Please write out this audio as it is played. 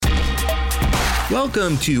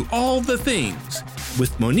Welcome to All the Things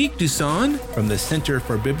with Monique Duson from the Center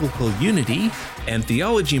for Biblical Unity and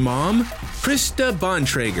Theology Mom, Krista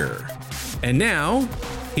Bontrager. And now,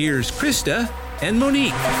 here's Krista and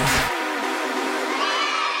Monique.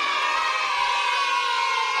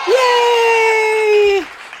 Yay!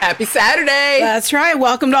 Happy Saturday. That's right.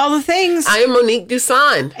 Welcome to All the Things. I am Monique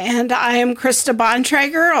Duson. And I am Krista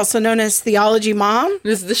Bontrager, also known as Theology Mom.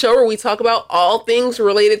 This is the show where we talk about all things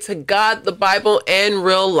related to God, the Bible, and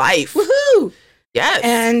real life. Woohoo! Yes.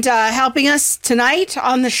 And helping us tonight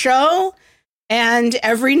on the show and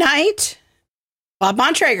every night, Bob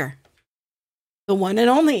Bontrager, the one and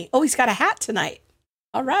only. Oh, he's got a hat tonight.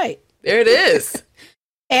 All right. There it is.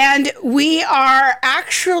 And we are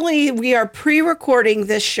pre-recording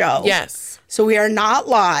this show. Yes. So we are not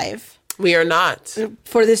live. We are not.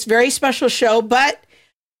 For this very special show, but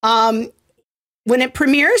when it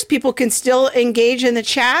premieres, people can still engage in the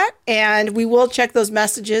chat, and we will check those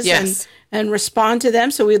messages and respond to them.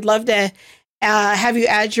 So we'd love to have you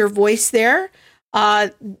add your voice there.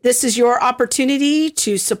 This is your opportunity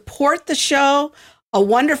to support the show. A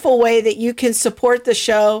wonderful way that you can support the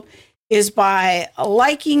show is by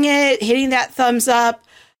liking it, hitting that thumbs up,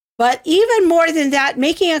 but even more than that,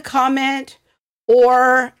 making a comment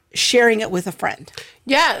or sharing it with a friend.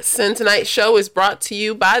 Yes, and tonight's show is brought to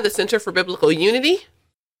you by the Center for Biblical Unity,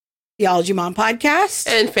 Theology Mom Podcast,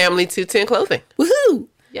 and Family 210 Clothing. Woohoo!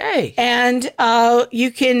 Yay. And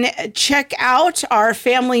you can check out our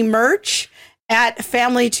family merch at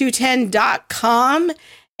family210.com,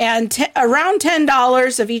 and around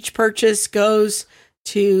 $10 of each purchase goes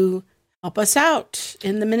to help us out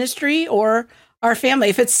in the ministry or our family.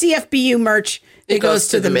 If it's CFBU merch, it goes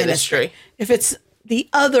to the ministry. If it's the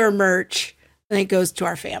other merch, then it goes to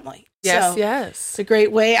our family. Yes, so, yes. It's a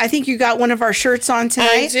great way. I think you got one of our shirts on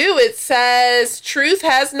tonight. I do. It says, "Truth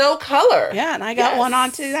has no color." Yeah, and I got one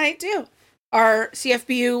on tonight too. Our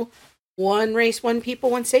CFBU One Race, One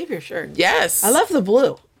People, One Savior shirt. Yes. I love the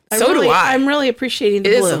blue. So do I. I'm really appreciating the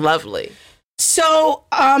blue. It is lovely. So,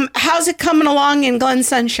 how's it coming along in Glen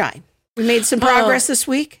Sunshine? We made some progress this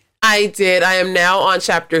week. I did. I am now on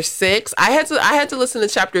chapter 6. I had to listen to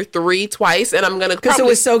chapter 3 twice, and I'm gonna because it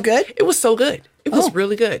was so good. It was so good. It was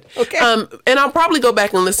really good. Okay. And I'll probably go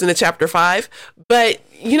back and listen to chapter 5. But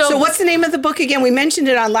so what's the name of the book again? We mentioned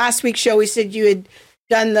it on last week's show. We said you had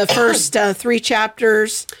done the first 3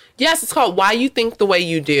 chapters. Yes, it's called Why You Think the Way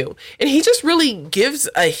You Do. And he just really gives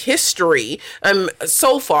a history,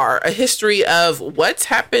 so far, a history of what's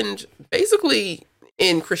happened basically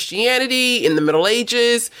in Christianity, in the Middle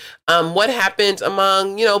Ages, what happened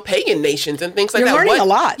among, pagan nations and things like that. You're learning a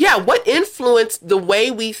lot. Yeah, what influenced the way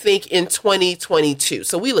we think in 2022.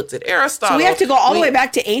 So we looked at Aristotle. So we have to go all the way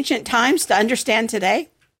back to ancient times to understand today?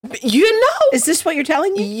 Is this what you're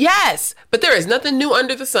telling me? Yes, but there is nothing new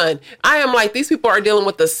under the sun. I am like, these people are dealing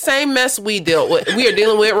with the same mess we are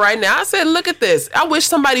dealing with right now. I said, look at this. I wish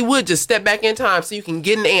somebody would just step back in time so you can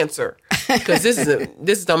get an answer, because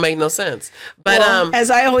this don't make no sense. But as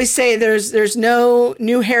I always say, there's no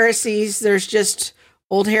new heresies. There's just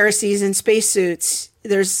old heresies in spacesuits.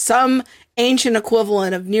 There's some ancient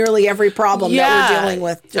equivalent of nearly every problem that we're dealing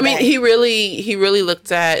with today. I mean, he really looked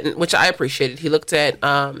at, which I appreciated, he looked at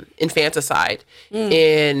infanticide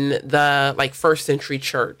in the first century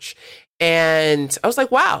church. And I was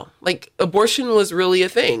like, wow, abortion was really a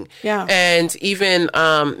thing. Yeah. And even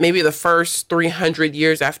maybe the first 300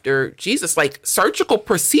 years after Jesus, surgical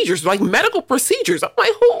procedures, medical procedures. I'm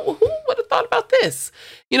like, who would have thought about this?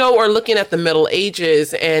 Or looking at the Middle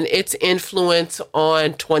Ages and its influence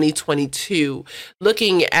on 2022,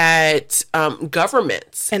 looking at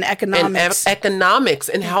governments and economics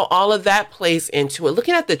and how all of that plays into it.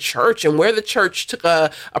 Looking at the church and where the church took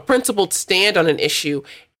a principled stand on an issue,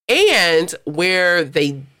 and where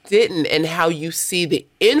they didn't, and how you see the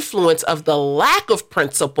influence of the lack of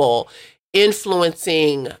principle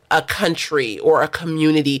influencing a country or a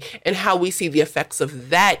community, and how we see the effects of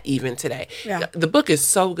that even today. Yeah. The book is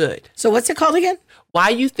so good. So what's it called again? Why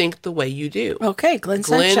You Think the Way You Do. Okay, Glen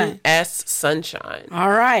Sunshine. Glen S. Sunshine. All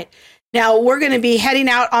right. Now, we're going to be heading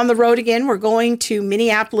out on the road again. We're going to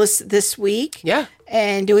Minneapolis this week. Yeah.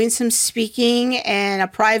 And doing some speaking and a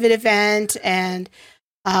private event, and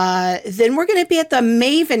then we're going to be at the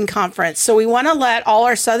Maven Conference. So we want to let all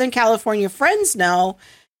our Southern California friends know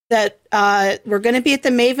that we're going to be at the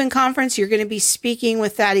Maven Conference. You're going to be speaking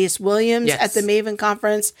with Thaddeus Williams at the Maven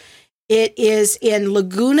Conference. It is in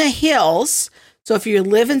Laguna Hills. So if you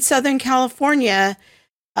live in Southern California,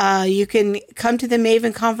 you can come to the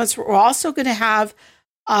Maven Conference. We're also going to have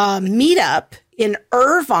a meetup in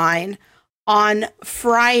Irvine on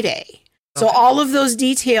Friday. So all of those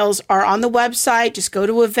details are on the website. Just go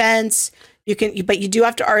to events. But you do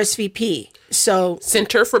have to RSVP. So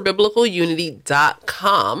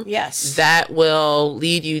centerforbiblicalunity.com. Yes. That will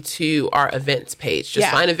lead you to our events page.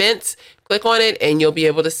 Just find events, click on it, and you'll be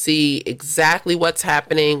able to see exactly what's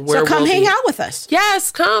happening. So come hang out with us.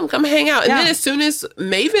 Yes, come hang out. And then as soon as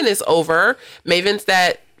Maven is over, Maven's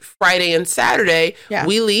that Friday and Saturday,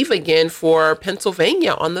 we leave again for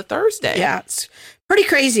Pennsylvania on the Thursday. Yeah, it's pretty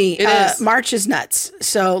crazy. It is. March is nuts.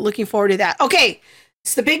 So looking forward to that. Okay,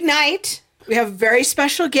 it's the big night. We have a very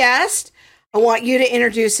special guest. I want you to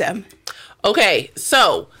introduce him. Okay,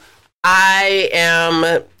 so I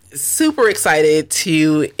am super excited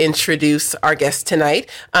to introduce our guest tonight.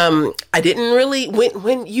 I didn't really,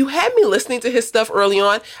 when you had me listening to his stuff early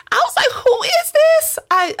on, I was like, who is this?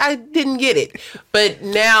 I didn't get it. But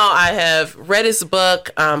now I have read his book,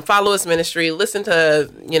 follow his ministry, listen to,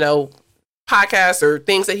 podcasts or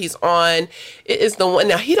things that he's on. It is the one.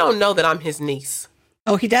 Now, he don't know that I'm his niece.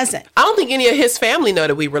 Oh, he doesn't? I don't think any of his family know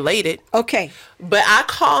that we related. Okay. But I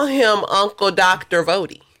call him Uncle Dr.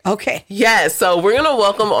 Voddie. Okay. Yes. So we're going to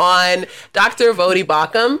welcome on Dr. Voddie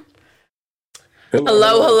Baucham.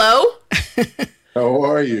 Hello. How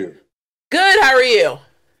are you? Good. How are you?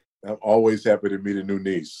 I'm always happy to meet a new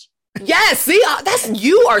niece. Yes. See,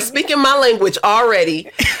 you are speaking my language already.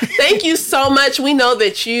 Thank you so much. We know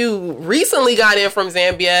that you recently got in from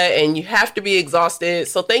Zambia and you have to be exhausted.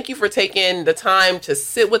 So thank you for taking the time to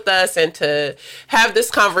sit with us and to have this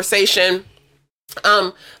conversation.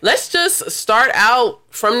 Let's just start out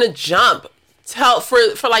from the jump. Tell for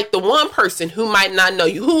like the one person who might not know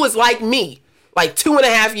you, who was like me, like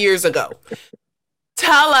 2.5 years ago.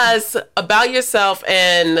 Tell us about yourself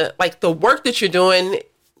and like the work that you're doing,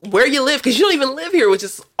 where you live, because you don't even live here, which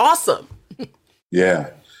is awesome. Yeah.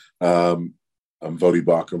 I'm Voddie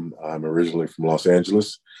Baucham. I'm originally from Los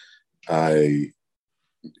Angeles. I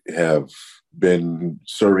have been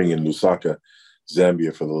serving in Lusaka,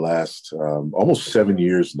 Zambia for the last almost 7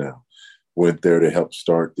 years now. Went there to help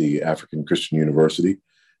start the African Christian University,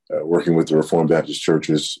 working with the Reformed Baptist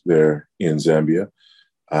churches there in Zambia.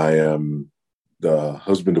 I am the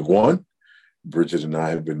husband of one. Bridget and I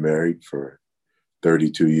have been married for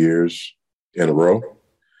 32 years in a row.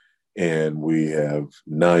 And we have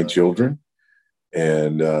 9 children,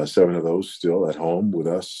 and 7 of those still at home with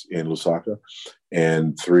us in Lusaka,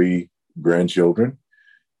 and 3 grandchildren.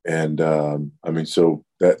 And so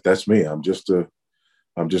that's me. I'm just a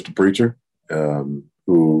preacher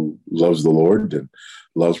who loves the Lord and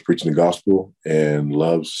loves preaching the gospel and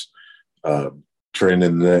loves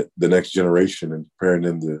training the next generation and preparing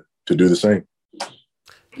them to do the same.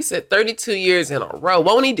 He said 32 years in a row.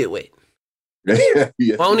 Won't he do it? Yes,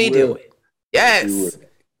 won't he do it? Yes.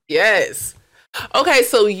 Yes. Okay,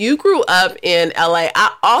 so you grew up in LA.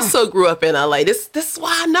 I also grew up in LA. This is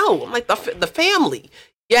why I know. I'm like the family.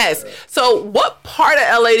 Yes. So what part of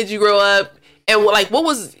LA did you grow up? And like, what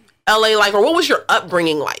was LA like, or what was your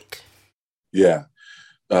upbringing like? Yeah.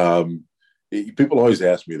 People always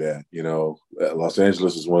ask me that, Los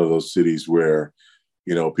Angeles is one of those cities where,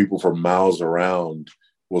 people from miles around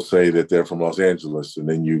will say that they're from Los Angeles, and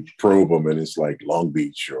then you probe them and it's like Long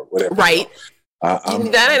Beach or whatever. Right. I'm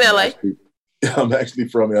in LA. I'm actually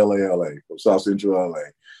from LA, from South Central LA.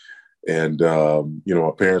 And,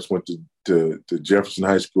 my parents went to Jefferson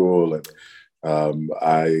High School, and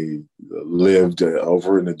I lived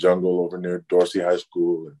over in the jungle over near Dorsey High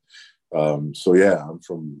School. And, I'm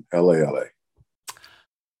from LA.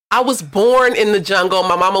 I was born in the jungle.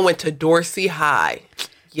 My mama went to Dorsey High.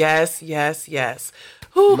 Yes.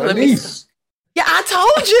 Ooh, My niece. Yeah, I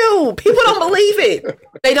told you. People don't believe it.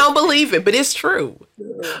 They don't believe it, but it's true.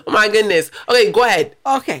 Oh, my goodness. Okay, go ahead.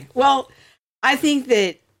 Okay. Well, I think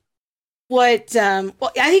that I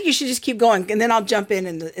think you should just keep going, and then I'll jump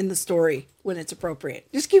in the story when it's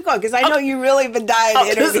appropriate. Just keep going, because I know you really been dying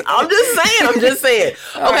to interview. I'm just saying.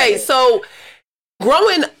 Okay, right. So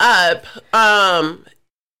growing up,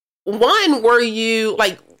 were you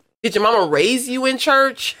like, did your mama raise you in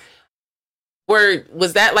church?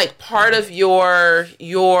 Was that like part of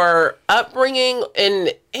your upbringing?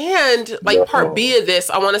 And like part B of this,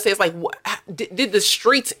 I want to say, it's like, did the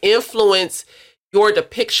streets influence your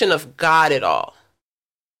depiction of God at all?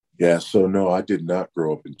 Yeah, so no, I did not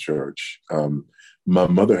grow up in church. My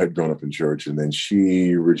mother had grown up in church, and then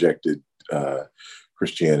she rejected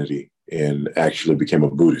Christianity and actually became a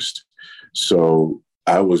Buddhist. So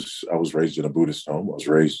I was raised in a Buddhist home. I was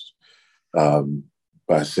raised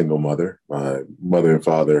by a single mother. My mother and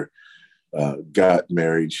father got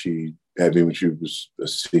married. She had me when she was a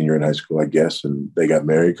senior in high school, I guess, and they got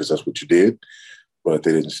married because that's what you did, but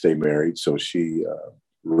they didn't stay married. So she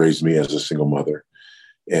raised me as a single mother.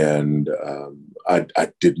 And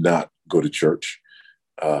I did not go to church.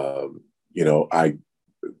 I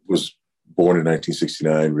was born in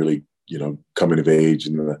 1969, really, coming of age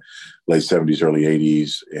in the late 70s, early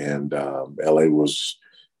 80s. And LA was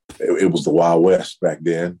the Wild West back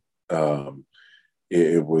then.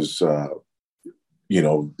 It was,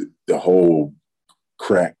 the whole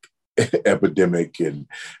crack epidemic and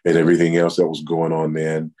everything else that was going on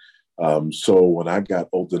then. So when I got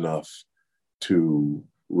old enough to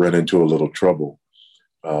run into a little trouble,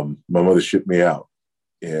 my mother shipped me out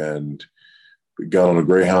and got on a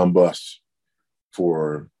Greyhound bus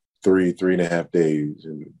for 3.5 days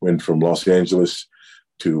and went from Los Angeles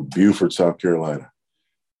to Beaufort, South Carolina,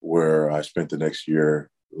 where I spent the next year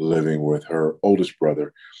living with her oldest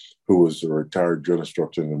brother, who was a retired drill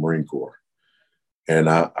instructor in the Marine Corps. And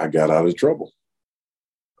I got out of trouble.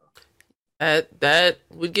 That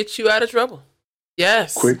would get you out of trouble.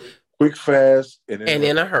 Yes. Quick, fast, and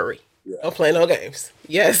in a hurry. Yeah. Don't play no games.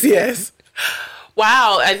 Yes.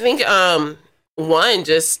 Wow. I think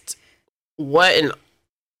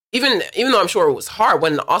even though I'm sure it was hard,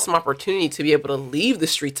 what an awesome opportunity to be able to leave the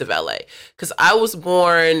streets of LA. Because I was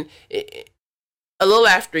born a little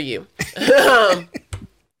after you.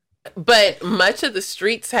 But much of the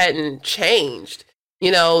streets hadn't changed.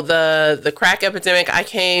 The crack epidemic, I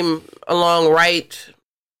came along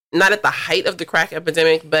not at the height of the crack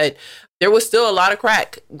epidemic, but there was still a lot of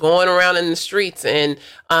crack going around in the streets. And,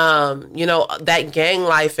 that gang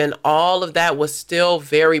life and all of that was still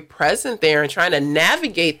very present there. And trying to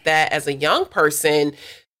navigate that as a young person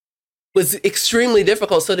was extremely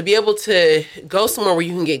difficult. So to be able to go somewhere where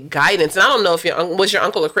you can get guidance, and I don't know if was your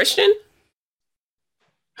uncle a Christian?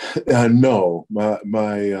 No,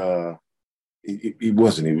 he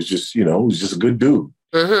wasn't. He was just, he was just a good dude.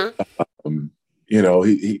 Mm-hmm.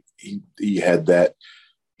 He had that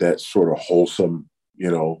sort of wholesome,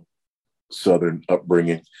 Southern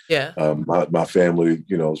upbringing. Yeah. My family,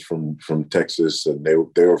 is from Texas, and they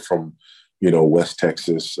were from, West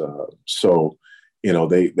Texas. So,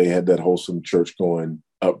 they had that wholesome church going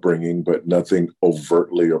upbringing, but nothing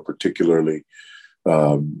overtly or particularly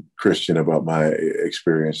Christian about my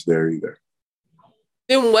experience there either.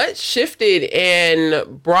 Then what shifted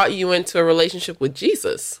and brought you into a relationship with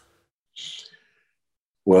Jesus?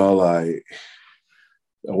 Well, I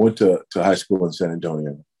went to high school in San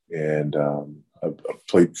Antonio, and I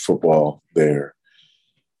played football there,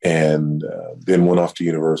 and then went off to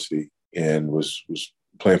university and was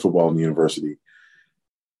playing football in the university.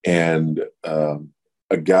 And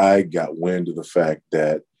a guy got wind of the fact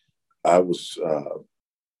that I was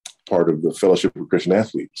part of the Fellowship of Christian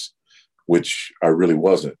Athletes, which I really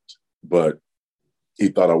wasn't, but he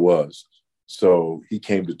thought I was. So he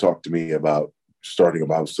came to talk to me about starting a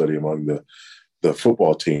Bible study among the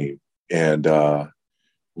football team, and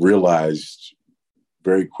realized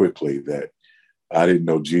very quickly that I didn't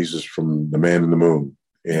know Jesus from the man in the moon.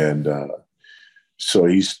 And so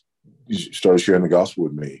he started sharing the gospel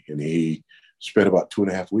with me, and he spent about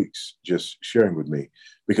 2.5 weeks just sharing with me,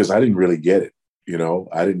 because I didn't really get it.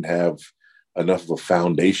 I didn't have enough of a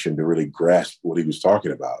foundation to really grasp what he was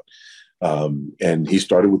talking about. And he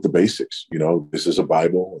started with the basics. This is a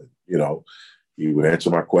Bible. He would answer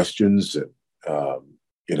my questions. And,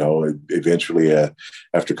 eventually,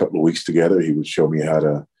 after a couple of weeks together, he would show me how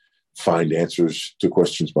to find answers to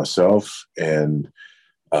questions myself. And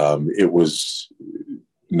it was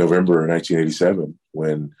November 1987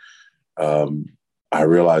 when I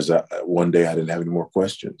realized that one day I didn't have any more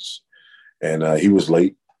questions. And he was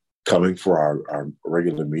late coming for our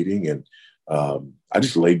regular meeting. And I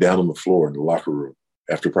just laid down on the floor in the locker room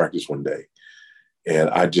after practice one day. And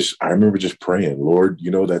I remember just praying, Lord,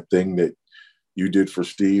 that thing that you did for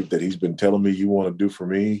Steve that he's been telling me you want to do for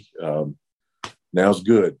me, now's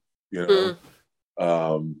good, and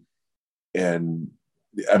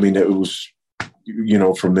I mean, it was,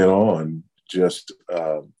 from then on, just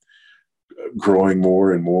growing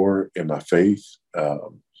more and more in my faith,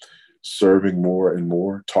 serving more and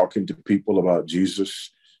more, talking to people about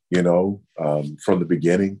Jesus, from the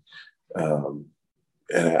beginning. And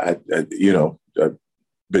I've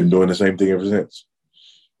been doing the same thing ever since.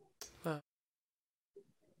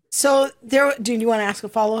 So do you want to ask a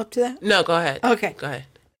follow-up to that? No, go ahead. Okay. Go ahead.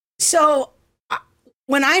 So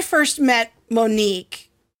when I first met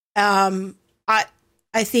Monique, I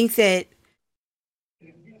think that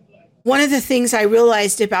one of the things I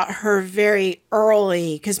realized about her very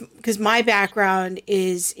early, because my background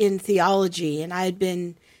is in theology, and I had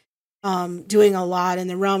been doing a lot in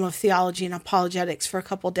the realm of theology and apologetics for a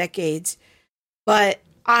couple decades. But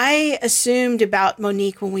I assumed about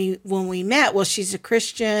Monique when we met, well, she's a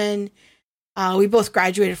Christian. We both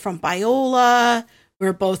graduated from Biola. We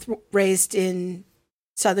were both raised in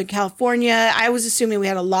Southern California. I was assuming we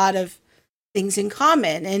had a lot of things in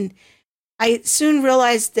common. And I soon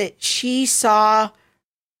realized that she saw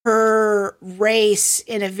her race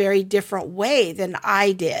in a very different way than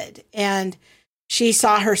I did. And she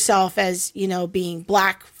saw herself as, being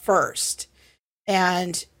Black first.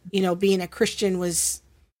 And, being a Christian was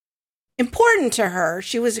important to her.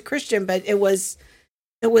 She was a Christian, but it was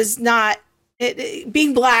not,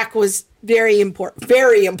 being Black was very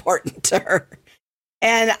important to her.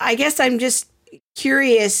 And I guess I'm just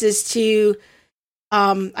curious as to,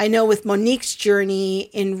 I know with Monique's journey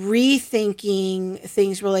in rethinking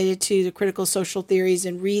things related to the critical social theories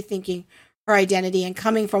and rethinking her identity and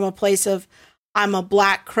coming from a place of I'm a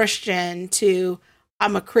Black Christian to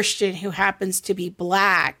I'm a Christian who happens to be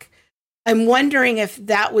Black. I'm wondering if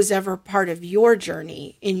that was ever part of your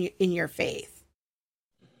journey in your faith.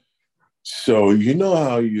 So,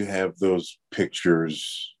 how you have those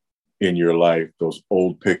pictures in your life, those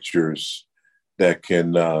old pictures that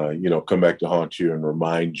can, come back to haunt you and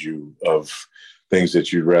remind you of things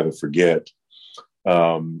that you'd rather forget.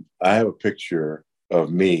 I have a picture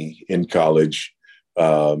of me in college.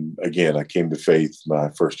 Again, I came to faith my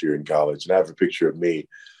first year in college, and I have a picture of me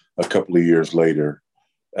a couple of years later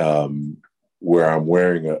where I'm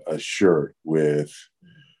wearing a shirt with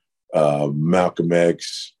Malcolm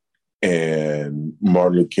X and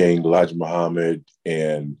Martin Luther King, Elijah Muhammad,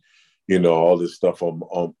 and all this stuff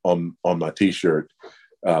on my T-shirt,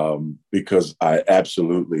 because I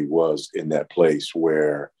absolutely was in that place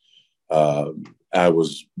where I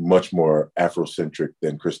was much more Afrocentric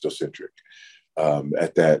than Christocentric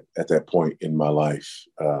at that point in my life,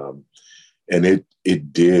 and it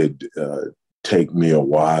did take me a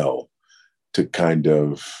while to kind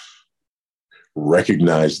of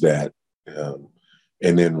recognize that,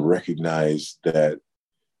 and then recognize that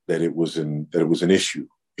it was an issue.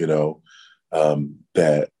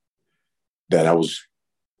 That I was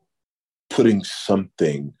putting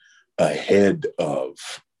something ahead of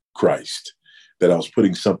Christ, that I was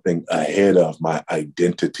putting something ahead of my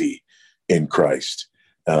identity in Christ,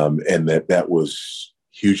 and that was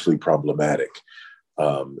hugely problematic.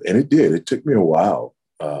 And it took me a while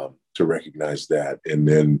to recognize that, and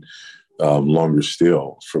then longer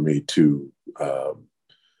still for me to kind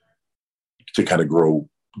of grow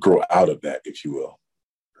out of that, if you will.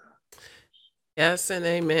 Yes and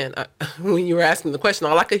amen. When you were asking the question,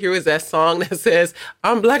 all I could hear was that song that says,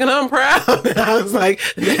 I'm Black and I'm proud. And I was like,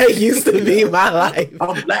 that used to be my life.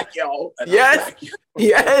 I'm Black, y'all. Yes.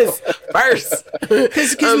 Yes. First.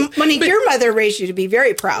 Because Monique, your mother raised you to be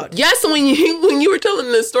very proud. Yes. When you were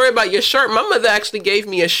telling the story about your shirt, my mother actually gave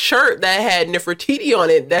me a shirt that had Nefertiti on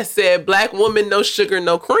it that said, Black woman, no sugar,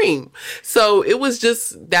 no cream. So it was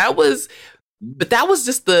just, but that was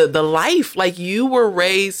just the life. Like, you were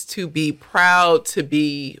raised to be proud to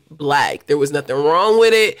be Black. There was nothing wrong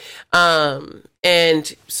with it.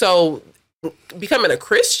 And so becoming a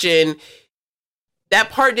Christian,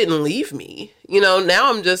 that part didn't leave me.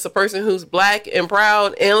 Now I'm just a person who's Black and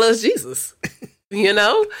proud and loves Jesus,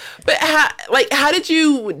 But how did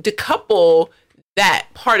you decouple that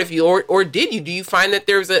part of you? Or did you? Do you find that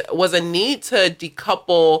there was a need to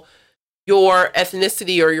decouple your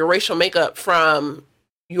ethnicity or your racial makeup from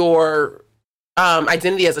your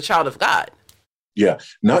identity as a child of God? Yeah,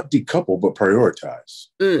 not decouple, but prioritize,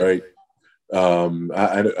 right?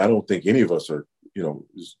 I don't think any of us are,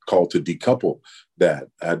 called to decouple that.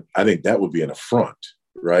 I think that would be an affront,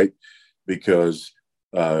 right? Because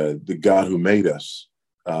the God who made us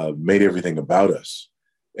made everything about us,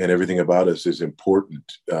 and everything about us is important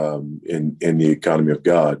in the economy of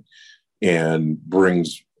God, and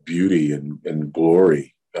brings beauty and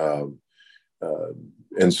glory,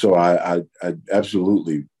 and so I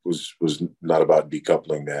absolutely was not about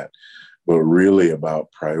decoupling that, but really about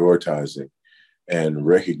prioritizing and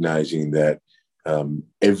recognizing that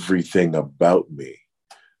everything about me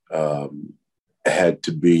had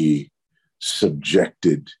to be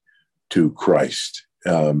subjected to Christ,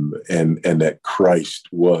 and that Christ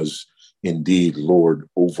was indeed Lord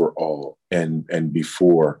over all and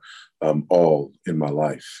before all in my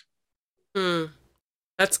life.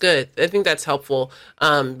 That's good. I think that's helpful,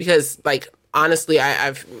 because, honestly,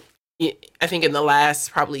 I think in the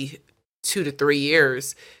last probably 2 to 3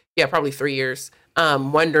 years, probably 3 years,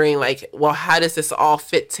 wondering like, well, how does this all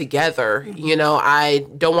fit together? You know, I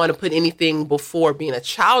don't want to put anything before being a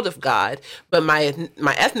child of God, but my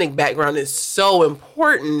ethnic background is so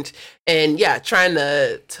important, and trying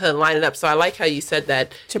to line it up. So I like how you said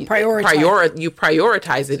that to prioritize. You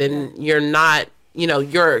prioritize it, and you're not,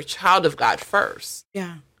 you're a child of God first.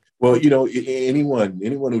 Yeah. Well, anyone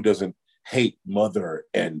who doesn't hate mother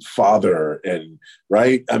and father and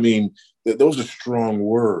right, I mean, those are strong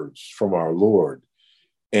words from our Lord,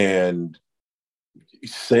 and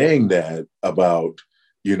saying that about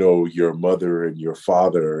your mother and your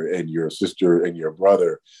father and your sister and your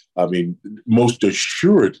brother, I mean, most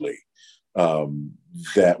assuredly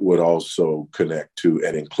that would also connect to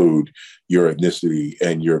and include your ethnicity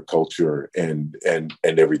and your culture and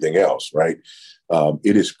everything else, right?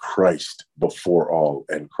 It is Christ before all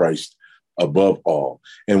and Christ above all.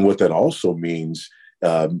 And what that also means,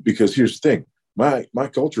 because here's the thing, my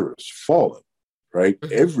culture is fallen, right?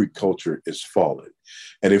 Mm-hmm. Every culture is fallen.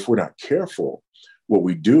 And if we're not careful, what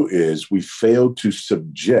we do is we fail to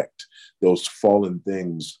subject those fallen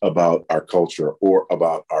things about our culture or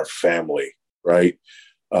about our family, right?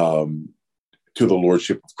 To the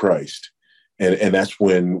Lordship of Christ. And that's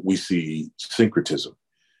when we see syncretism.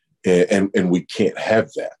 And we can't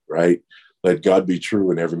have that, right? Let God be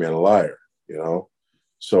true and every man a liar,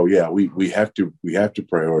 So we have to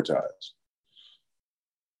prioritize.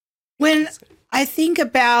 When I think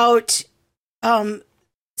about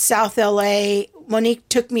South LA, Monique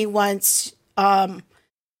took me once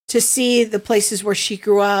to see the places where she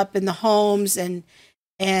grew up and the homes and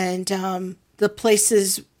the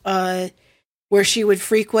places where she would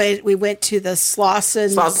frequent. We went to the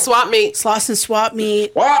Slauson Swap Meet. Slauson Swap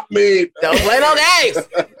Meet. Swap Meet. Don't play no games.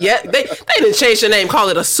 Yeah, they didn't change the name, call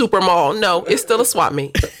it a super mall. No, it's still a Swap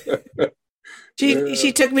Meet.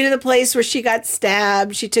 She took me to the place where she got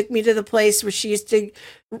stabbed. She took me to the place where she used to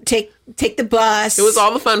take the bus. It was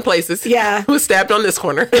all the fun places. Yeah. Who was stabbed on this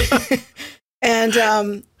corner. And,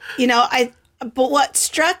 but what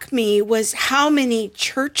struck me was how many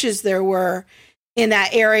churches there were in that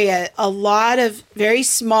area. A lot of very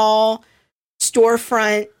small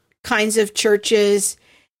storefront kinds of churches.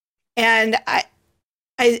 And I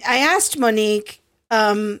asked Monique,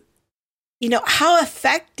 how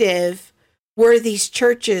effective were these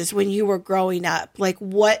churches when you were growing up? Like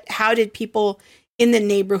how did people in the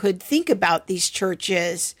neighborhood think about these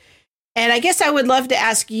churches? And I guess I would love to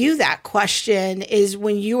ask you that question, is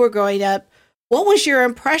when you were growing up, what was your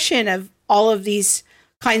impression of all of these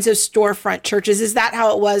kinds of storefront churches? Is that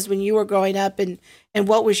how it was when you were growing up? And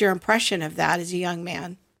what was your impression of that as a young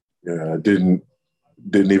man? Yeah, I didn't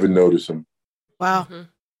even notice them. Wow. Mm-hmm.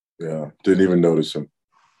 Yeah, didn't even notice them.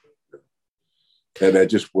 And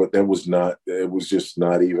it was just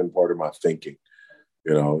not even part of my thinking.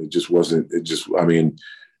 It just wasn't,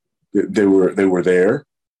 they were there,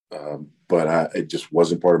 but it just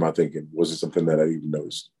wasn't part of my thinking. It wasn't something that I even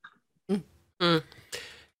noticed. Mm-hmm.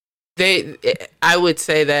 I would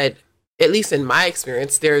say that, at least in my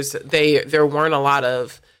experience, there weren't a lot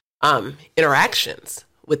of interactions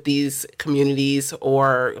with these communities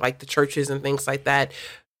or like the churches and things like that.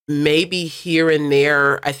 Maybe here and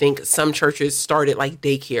there, I think some churches started like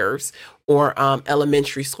daycares or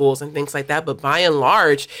elementary schools and things like that. But by and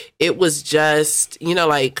large, it was just,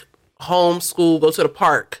 like homeschool, go to the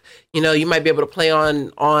park. You might be able to play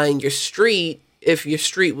on your street if your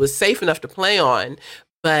street was safe enough to play on.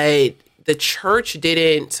 But the church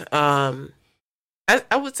didn't, I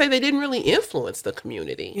would say they didn't really influence the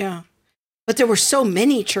community. Yeah. But there were so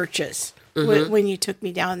many churches when you took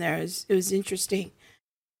me down there. It was interesting.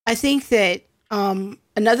 I think that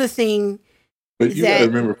another thing. But you got to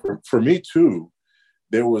remember, for me too,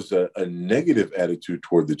 there was a negative attitude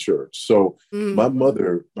toward the church. So my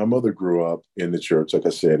mother grew up in the church, like I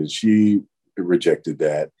said, and she rejected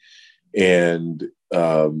that. And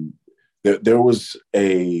there was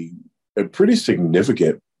a pretty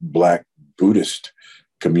significant Black Buddhist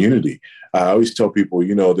community. I always tell people,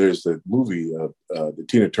 there's the movie, the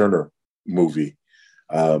Tina Turner movie.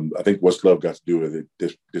 I think What's Love Got to Do with it,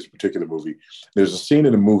 this particular movie. There's a scene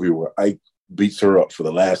in the movie where Ike beats her up for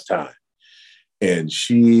the last time. And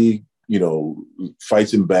she,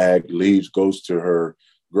 fights him back, leaves, goes to her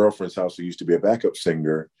girlfriend's house who used to be a backup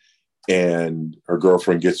singer. And her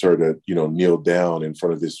girlfriend gets her to, kneel down in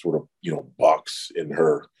front of this sort of, box in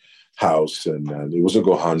her house. And it was a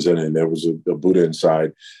Gohanzen and there was a Buddha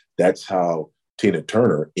inside. That's how Tina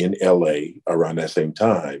Turner in LA around that same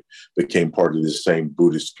time became part of this same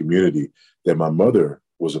Buddhist community that my mother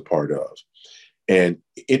was a part of. And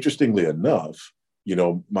interestingly enough,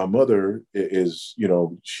 my mother is,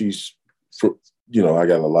 she's I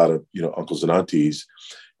got a lot of, uncles and aunties,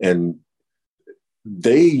 and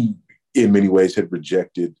they, in many ways, had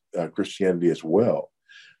rejected Christianity as well,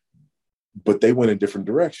 but they went in different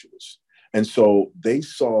directions. And so they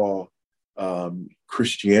saw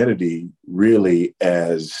Christianity really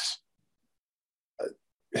as,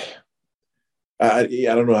 I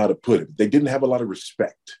don't know how to put it. They didn't have a lot of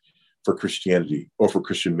respect for Christianity or for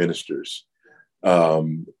Christian ministers.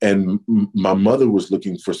 And my mother was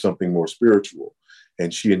looking for something more spiritual,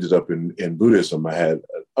 and she ended up in Buddhism. I had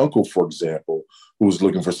an uncle, for example, who was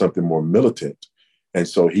looking for something more militant. And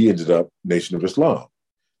so he ended up Nation of Islam,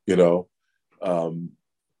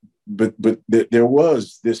 but there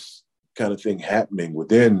was this kind of thing happening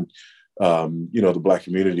within, the Black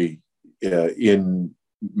community in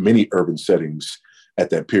many urban settings at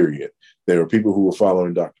that period. There were people who were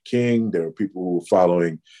following Dr. King. There were people who were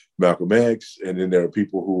following Malcolm X. And then there are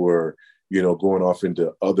people who were, going off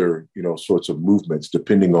into other, sorts of movements,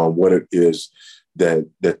 depending on what it is that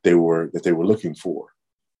they were looking for.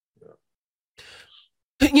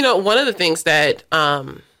 One of the things that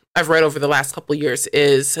I've read over the last couple of years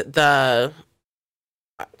is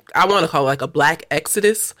I want to call it like a Black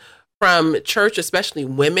exodus from church, especially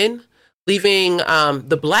women leaving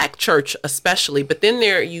the Black church, especially. But then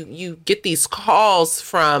you get these calls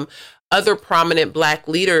from other prominent Black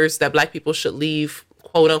leaders that Black people should leave,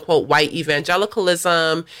 quote unquote, white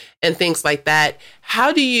evangelicalism and things like that.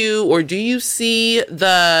 How do you see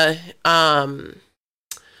the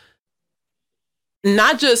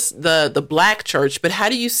not just the Black church, but how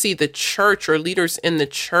do you see the church or leaders in the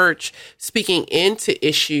church speaking into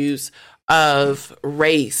issues of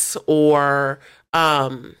race or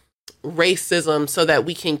racism so that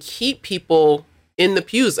we can keep people in the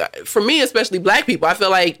pews? For me, especially Black people, I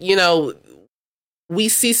feel like, we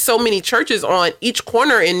see so many churches on each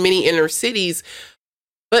corner in many inner cities,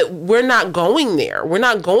 but we're not going there. We're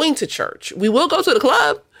not going to church. We will go to the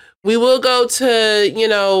club. We will go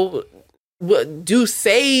to, do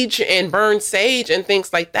sage and burn sage and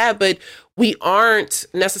things like that, but we aren't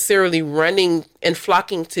necessarily running and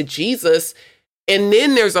flocking to Jesus. And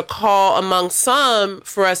then there's a call among some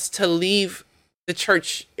for us to leave the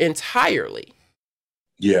church entirely.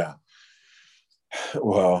 Yeah.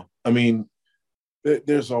 Well, I mean,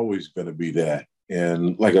 there's always going to be that.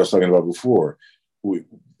 And like I was talking about before,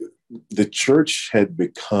 the church had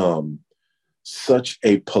become such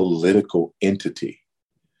a political entity.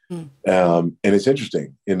 And it's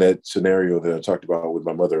interesting in that scenario that I talked about with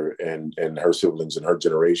my mother and her siblings and her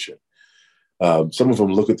generation. Some of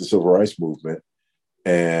them look at the civil rights movement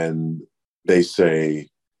and they say,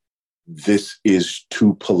 this is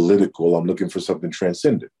too political. I'm looking for something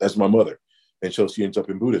transcendent. That's my mother. And so she ends up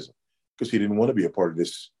in Buddhism because she didn't want to be a part of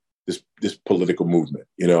this political movement,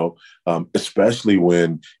 especially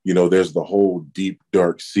when, there's the whole deep,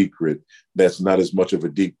 dark secret that's not as much of a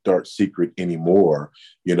deep, dark secret anymore,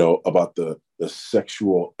 about the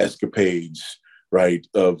sexual escapades, right,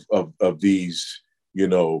 of these,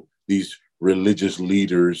 these religious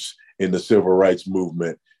leaders in the civil rights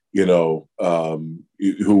movement, who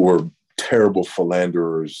were terrible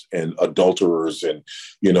philanderers and adulterers. And,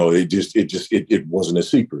 it wasn't a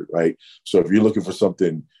secret, right? So if you're looking for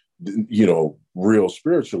something, real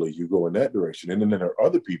spiritually, you go in that direction. And then there are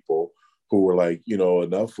other people who were like,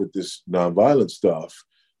 enough with this nonviolent stuff.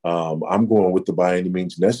 I'm going with the by any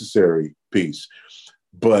means necessary piece.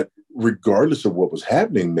 But regardless of what was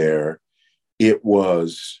happening there, it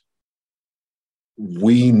was,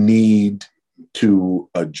 we need to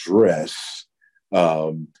address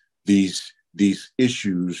these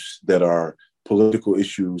issues that are political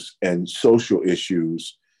issues and social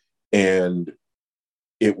issues. And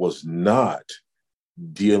it was not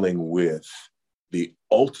dealing with the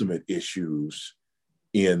ultimate issues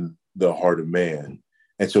in the heart of man.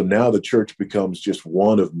 And so now the church becomes just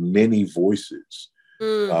one of many voices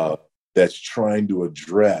that's trying to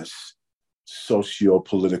address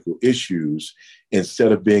socio-political issues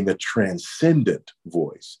instead of being a transcendent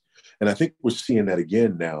voice. And I think we're seeing that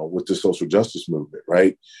again now with the social justice movement,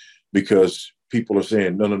 right? Because people are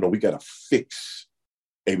saying, no, we got to fix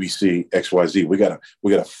ABC, XYZ. We got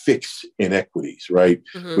to fix inequities, right?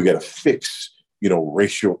 Mm-hmm. We got to fix,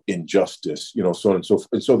 racial injustice, so on and so forth.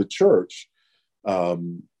 And so the church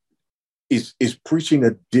is preaching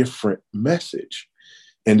a different message,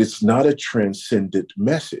 and it's not a transcendent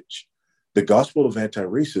message. The gospel of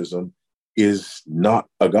anti-racism is not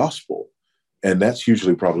a gospel, and that's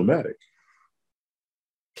hugely problematic.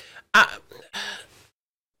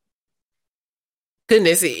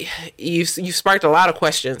 Goodness, you sparked a lot of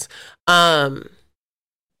questions.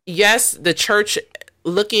 Yes, the church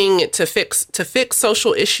looking to fix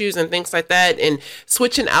social issues and things like that, and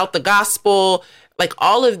switching out the gospel, like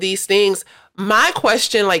all of these things. My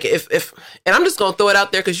question, like if and I'm just gonna throw it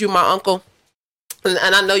out there because you're my uncle,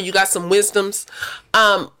 and I know you got some wisdoms,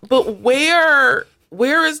 but where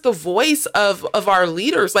is the voice of our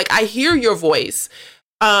leaders? Like, I hear your voice,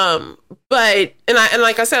 but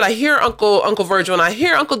like I said, I hear Uncle Virgil and I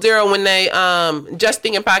hear Uncle Daryl when they Just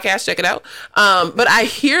Thinking podcast, check it out. But I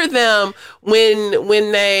hear them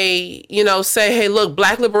when they, you know, say, hey, look,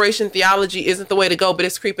 Black liberation theology isn't the way to go, but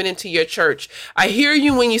it's creeping into your church. I hear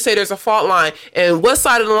you when you say there's a fault line and what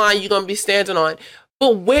side of the line you're going to be standing on.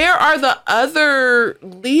 But where are the other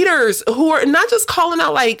leaders who are not just calling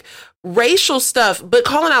out like racial stuff, but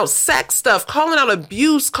calling out sex stuff, calling out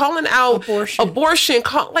abuse, calling out abortion,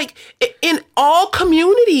 like in all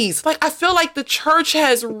communities? Like, I feel like the church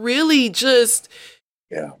has really just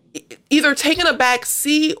either taken a back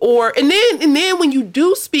seat, or and then when you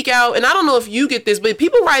do speak out, and I don't know if you get this, but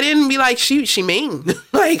people write in and be like, she mean.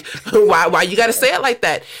 Like, why you got to say it like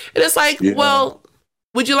that? And it's like, well,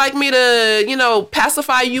 would you like me to, you know,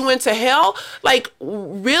 pacify you into hell? Like,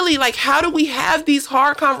 really, like, how do we have these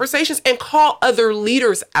hard conversations and call other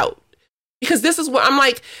leaders out? Because this is what I'm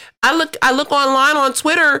like, I look online on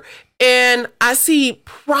Twitter and I see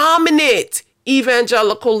prominent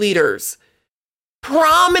evangelical leaders,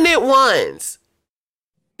 prominent ones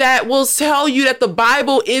that will tell you that the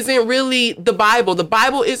Bible isn't really the Bible. The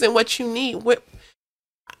Bible isn't what you need.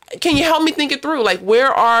 Can you help me think it through? Like,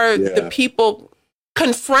 where are the people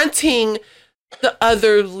confronting the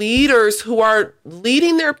other leaders who are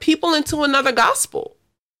leading their people into another gospel?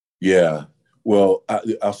 Yeah. Well,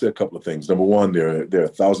 I'll say a couple of things. Number one, there are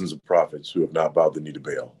thousands of prophets who have not bowed the knee to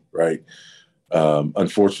Baal, right?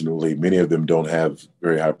 Unfortunately, many of them don't have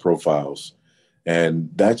very high profiles. And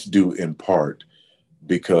that's due in part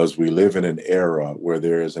because we live in an era where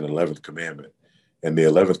there is an 11th commandment. And the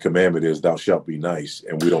 11th commandment is thou shalt be nice.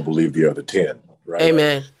 And we don't believe the other 10, right?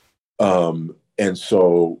 Amen. And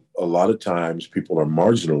so a lot of times people are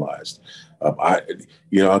marginalized. I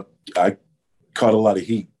caught a lot of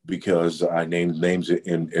heat because I named names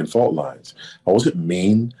in fault lines. I wasn't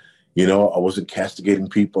mean, you know, I wasn't castigating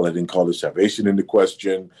people. I didn't call their salvation into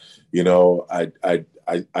question. You know,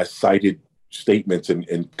 I cited statements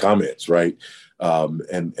and comments, right?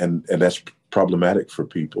 And that's problematic for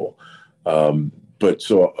people. But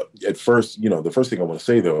so at first, you know, the first thing I want to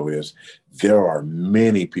say though is there are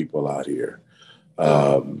many people out here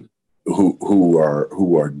who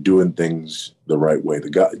are doing things the right way.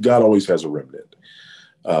 God always has a remnant,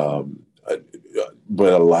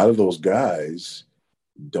 but a lot of those guys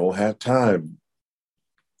don't have time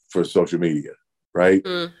for social media, right?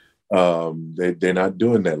 They're not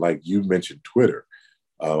doing that. Like you mentioned, Twitter.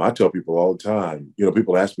 I tell people all the time. You know,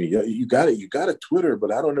 people ask me, "Yeah, you got a Twitter,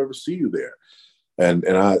 but I don't ever see you there." And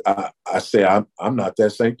I say I'm not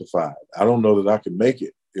that sanctified. I don't know that I can make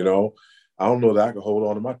it. You know. I don't know that I could hold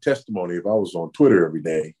on to my testimony if I was on Twitter every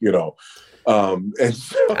day, you know. And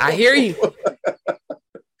so, I hear you.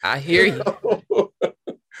 I hear you.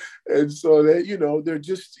 And so that, you know, they're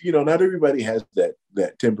just, you know, not everybody has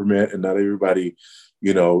that temperament, and not everybody,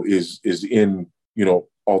 you know, is in, you know,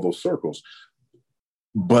 all those circles,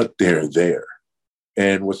 but they're there.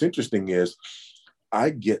 And what's interesting is I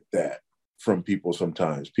get that from people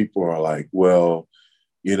sometimes. People are like, well,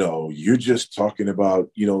 you know, you're just talking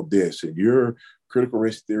about, you know, this, and you're critical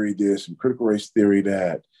race theory this and critical race theory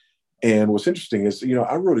that. And what's interesting is, you know,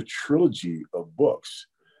 I wrote a trilogy of books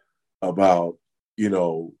about, you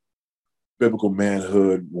know, biblical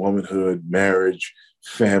manhood, womanhood, marriage,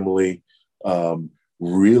 family,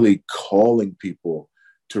 really calling people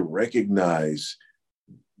to recognize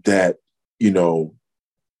that, you know,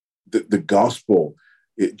 the gospel,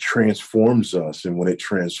 it transforms us. And when it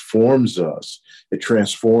transforms us, it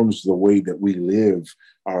transforms the way that we live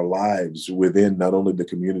our lives within not only the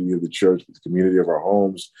community of the church, but the community of our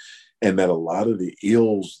homes. And that a lot of the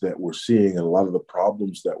ills that we're seeing and a lot of the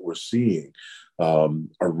problems that we're seeing are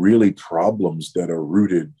really problems that are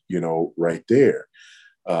rooted, you know, right there.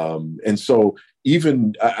 And so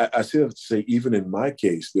even, I still have to say, even in my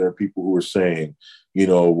case, there are people who are saying, you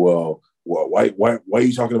know, well, why are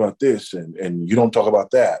you talking about this? And you don't talk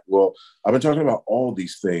about that. Well, I've been talking about all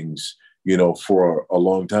these things, you know, for a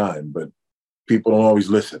long time, but people don't always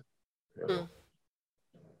listen. You know?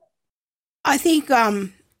 I think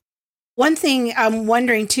one thing I'm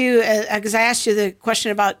wondering too, because I asked you the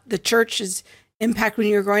question about the church's impact when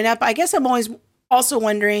you were growing up, I guess I'm always also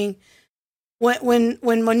wondering when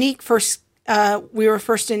Monique first, we were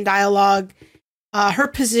first in dialogue, her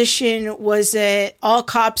position was that all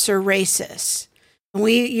cops are racist. And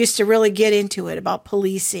we used to really get into it about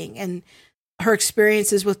policing and her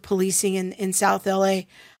experiences with policing in South LA.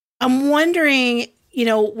 I'm wondering,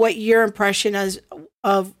 what your impression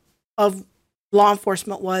of law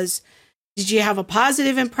enforcement was. Did you have a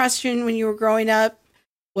positive impression when you were growing up?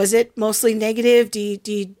 Was it mostly negative?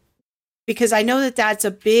 Because I know that that's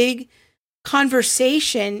a big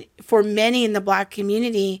conversation for many in the Black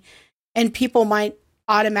community, and people might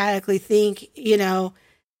automatically think,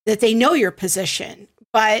 that they know your position,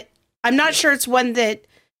 but I'm not sure it's one that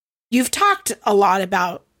you've talked a lot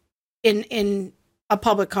about in a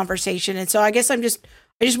public conversation. And so I guess I just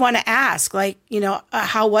want to ask,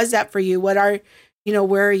 how was that for you? Where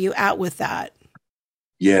are you at with that?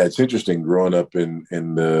 Yeah, it's interesting growing up in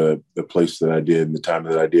the place that I did and the time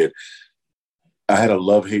that I did. I had a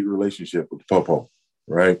love-hate relationship with Popo,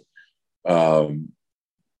 right? I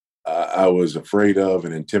was afraid of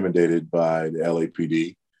and intimidated by the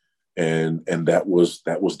LAPD, and that was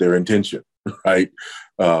their intention, right?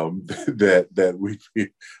 That we'd be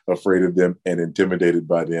afraid of them and intimidated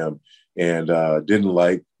by them, and didn't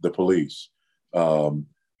like the police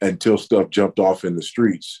until stuff jumped off in the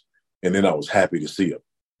streets, and then I was happy to see them,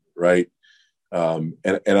 right? And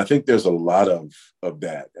I think there's a lot of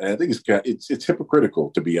that, and I think it's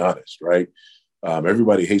hypocritical, to be honest, right?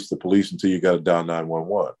 Everybody hates the police until you got to dial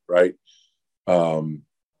 911, right?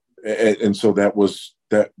 And so that was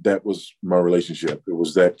my relationship. It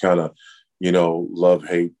was that kind of,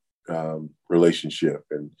 love-hate relationship,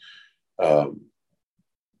 and I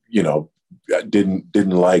didn't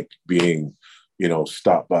like being,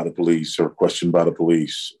 stopped by the police or questioned by the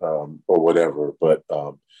police or whatever. But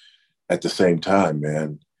at the same time,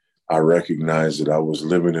 man, I recognized that I was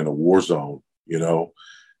living in a war zone,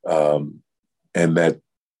 and that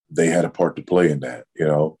they had a part to play in that,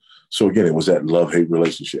 So again, it was that love-hate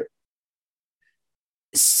relationship.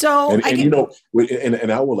 So,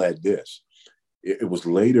 and I will add this: it was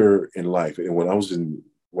later in life, and when I was in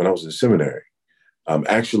seminary,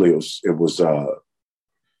 actually it was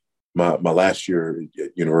my last year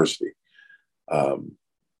at university.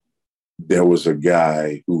 There was a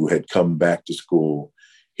guy who had come back to school.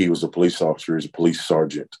 He was a police officer. He was a police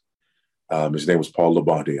sergeant. His name was Paul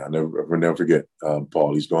Labonte. I'll never forget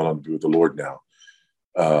Paul. He's gone on to be with the Lord now.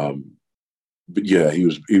 But yeah, he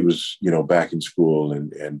was back in school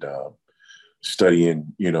and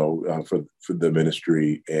studying for the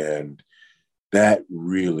ministry, and that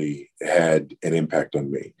really had an impact on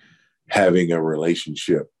me. Having a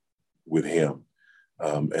relationship with him,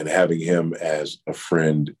 and having him as a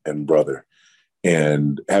friend and brother,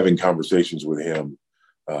 and having conversations with him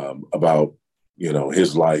about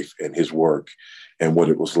his life and his work and what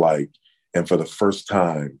it was like, and for the first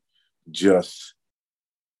time, just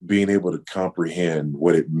being able to comprehend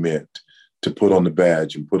what it meant to put on the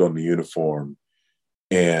badge and put on the uniform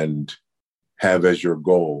and have as your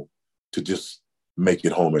goal to just make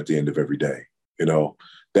it home at the end of every day.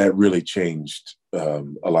 That really changed a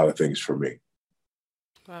lot of things for me.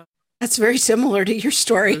 Wow. That's very similar to your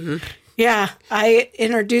story. Mm-hmm. Yeah. I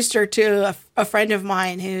introduced her to a friend of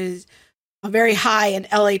mine who's very high in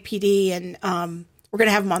LAPD, and we're going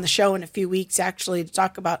to have him on the show in a few weeks, actually, to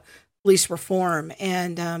talk about police reform.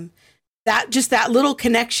 And that little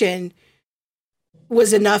connection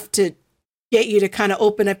was enough to get you to kind of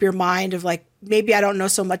open up your mind of maybe I don't know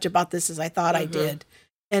so much about this as I thought I did.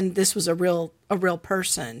 And this was a real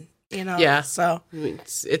person, Yeah. So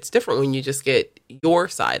it's different when you just get your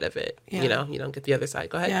side of it. Yeah. You don't get the other side.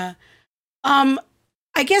 Go ahead. Yeah.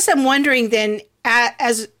 I guess I'm wondering then,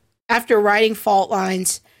 after writing Fault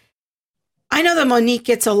Lines, I know that Monique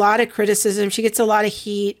gets a lot of criticism. She gets a lot of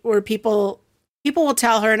heat where people will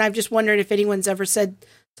tell her, and I've just wondered if anyone's ever said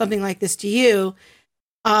something like this to you.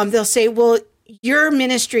 They'll say, well, your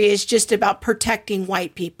ministry is just about protecting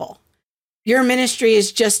white people. Your ministry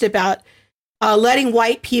is just about letting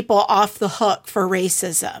white people off the hook for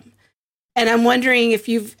racism. And I'm wondering if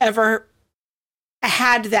you've ever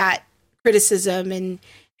had that criticism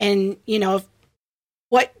and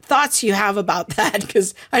what thoughts you have about that,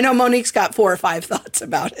 because I know Monique's got 4 or 5 thoughts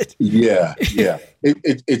about it. Yeah.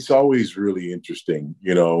 It's always really interesting,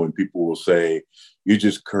 and people will say, you're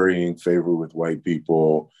just currying favor with white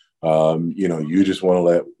people. You just want to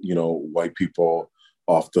let, white people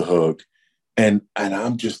off the hook. And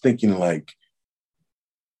I'm just thinking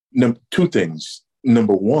 2 things.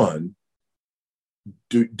 Number one,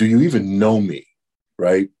 do you even know me,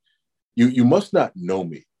 right? You must not know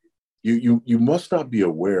me. You must not be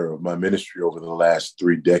aware of my ministry over the last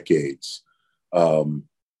 3 decades.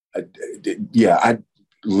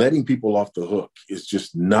 Letting people off the hook is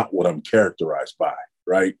just not what I'm characterized by,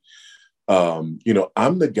 right? I'm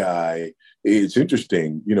the guy it's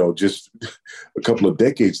interesting, just a couple of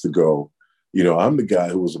decades ago, I'm the guy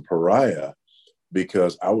who was a pariah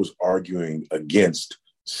because I was arguing against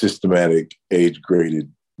systematic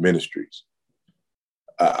age-graded ministries.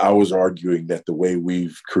 I was arguing that the way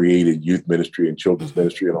we've created youth ministry and children's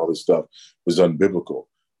ministry and all this stuff was unbiblical,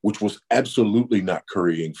 which was absolutely not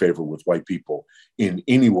currying favor with white people in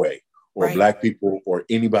any way, or right. Black people or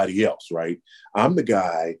anybody else, right? I'm the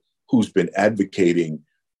guy who's been advocating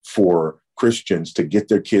for Christians to get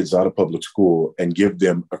their kids out of public school and give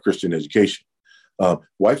them a Christian education.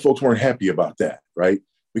 White folks weren't happy about that, right?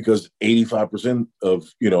 Because 85% of,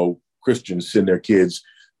 Christians send their kids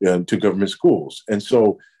to government schools. And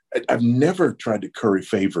so I've never tried to curry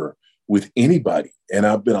favor with anybody. And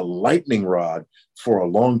I've been a lightning rod for a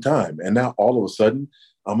long time. And now all of a sudden,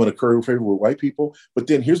 I'm going to curry favor with white people. But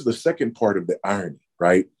then here's the second part of the irony,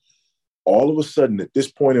 right? All of a sudden, at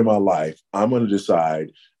this point in my life, I'm going to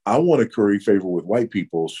decide I want to curry favor with white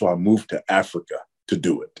people. So I moved to Africa to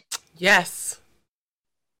do it. Yes.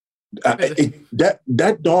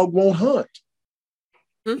 That dog won't hunt.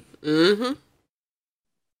 Mm-hmm.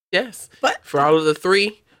 Yes. But for all of the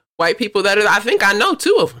 3 white people I think I know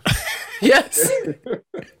 2 of them. Yes.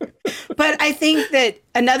 But I think that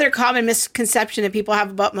another common misconception that people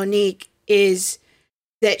have about Monique is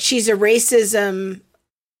that she's a racism.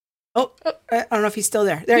 Oh, I don't know if he's still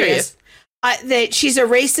there. There he is. That she's a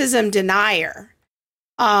racism denier.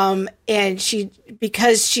 And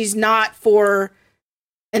because she's not for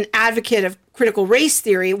an advocate of critical race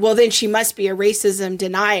theory, well, then she must be a racism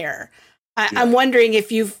denier. I'm wondering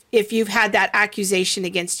if you've had that accusation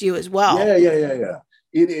against you as well.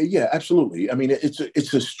 Yeah, absolutely. I mean,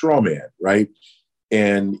 it's a straw man, right?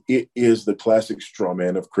 And it is the classic straw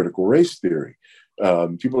man of critical race theory.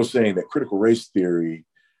 People are saying that critical race theory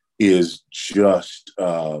is just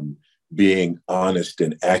being honest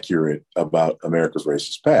and accurate about America's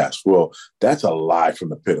racist past. Well, that's a lie from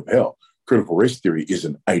the pit of hell. Critical race theory is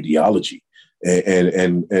an ideology.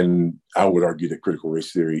 And I would argue that critical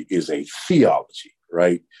race theory is a theology,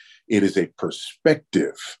 right? It is a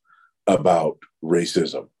perspective about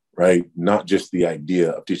racism, right? Not just the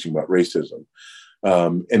idea of teaching about racism.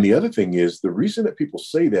 And the other thing is, the reason that people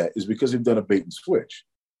say that is because they've done a bait and switch.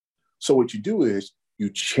 So what you do is you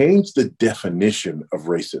change the definition of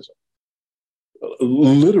racism.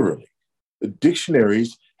 Literally, the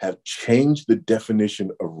dictionaries have changed the definition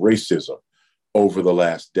of racism over the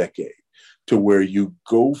last decade, to where you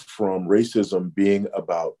go from racism being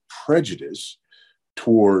about prejudice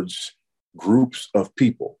towards groups of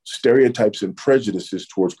people, stereotypes and prejudices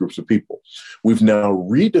towards groups of people. We've now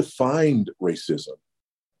redefined racism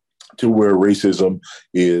to where racism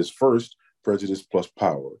is first prejudice plus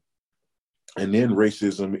power. And then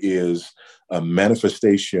racism is a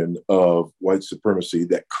manifestation of white supremacy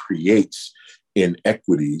that creates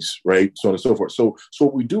inequities, right? So on and so forth. So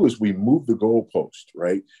what we do is we move the goalpost,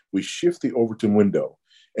 right? We shift the Overton window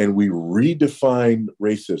and we redefine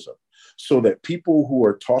racism so that people who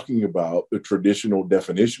are talking about the traditional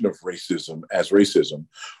definition of racism as racism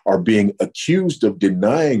are being accused of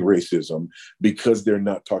denying racism because they're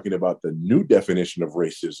not talking about the new definition of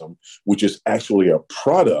racism, which is actually a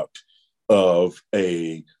product of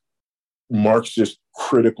a Marxist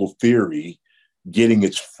critical theory getting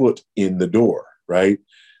its foot in the door, right?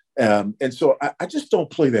 And so I just don't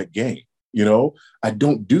play that game, I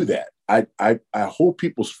don't do that. I hold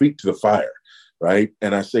people's feet to the fire, right?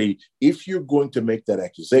 And I say, if you're going to make that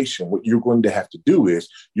accusation, what you're going to have to do is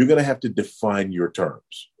you're going to have to define your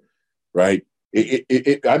terms, right?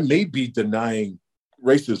 I may be denying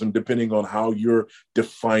racism depending on how you're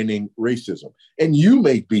defining racism. And you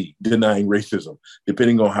may be denying racism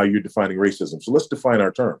depending on how you're defining racism. So let's define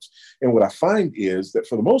our terms. And what I find is that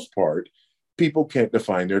for the most part, people can't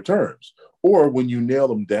define their terms. Or when you nail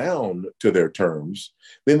them down to their terms,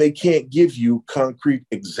 then they can't give you concrete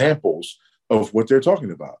examples of what they're talking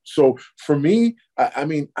about. So for me, I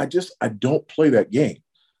don't play that game.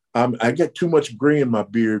 I get too much gray in my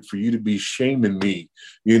beard for you to be shaming me,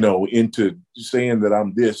 into saying that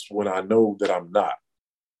I'm this when I know that I'm not.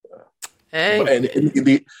 Hey. And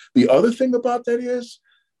the other thing about that is,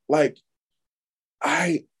 like,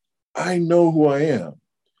 I know who I am.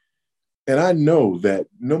 And I know that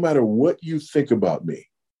no matter what you think about me,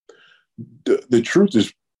 the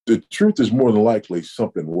truth is more than likely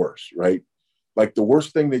something worse, right? Like, the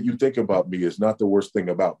worst thing that you think about me is not the worst thing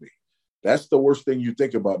about me. That's the worst thing you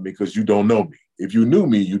think about me because you don't know me. If you knew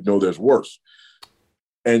me, you'd know there's worse.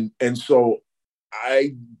 And so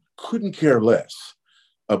I couldn't care less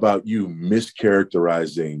about you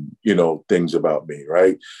mischaracterizing, things about me,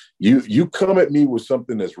 right? You come at me with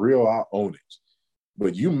something that's real, I'll own it.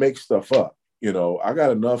 but you make stuff up. You know, I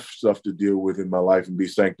got enough stuff to deal with in my life and be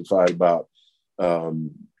sanctified about,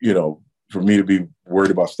 you know, for me to be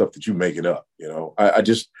worried about stuff that you making up. You know, I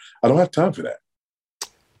don't have time for that.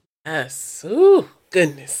 Yes. Ooh,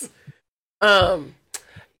 goodness. In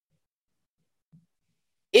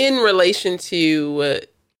relation to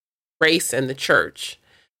race and the church,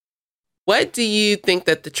 what do you think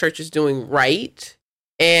that the church is doing right?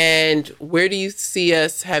 And where do you see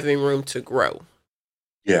us having room to grow?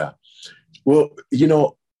 Yeah. Well, you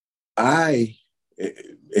know, and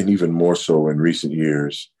even more so in recent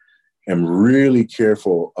years, am really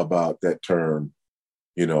careful about that term,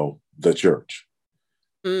 you know, the church.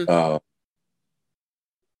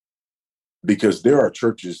 Because there are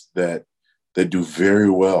churches that do very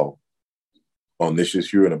well on this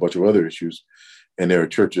issue and a bunch of other issues, and there are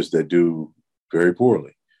churches that do very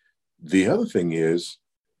poorly. The other thing is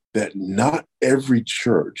that not every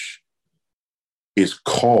church is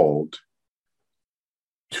called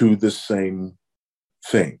to the same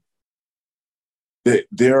thing.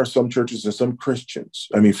 There are some churches and some Christians.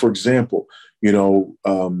 I mean, for example, you know,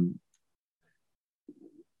 I'll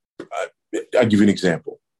give you an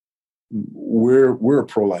example. We're a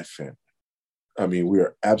pro-life family. I mean, we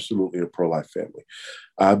are absolutely a pro-life family.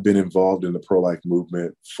 I've been involved in the pro-life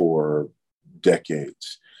movement for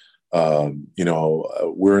decades. You know,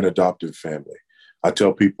 we're an adoptive family. I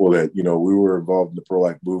tell people that, you know, we were involved in the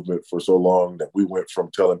pro-life movement for so long that we went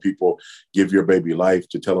from telling people, give your baby life,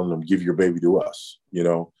 to telling them, give your baby to us, you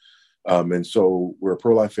know? And so we're a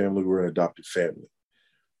pro-life family, we're an adopted family.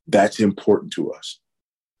 That's important to us.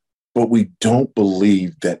 But we don't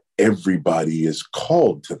believe that everybody is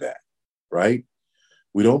called to that, right?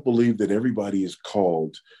 We don't believe that everybody is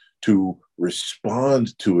called to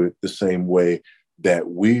respond to it the same way that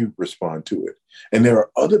we respond to it. And there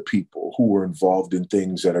are other people who are involved in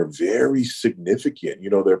things that are very significant. You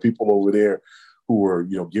know, there are people over there who are,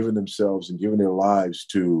 you know, giving themselves and giving their lives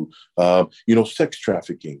to, you know, sex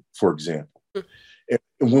trafficking, for example. And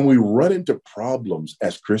when we run into problems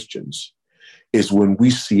as Christians is when we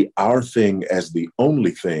see our thing as the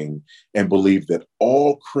only thing and believe that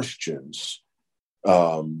all Christians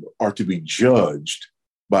are to be judged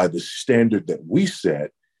by the standard that we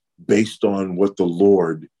set based on what the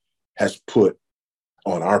Lord has put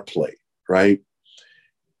on our plate, right?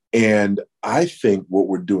 And I think what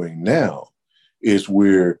we're doing now is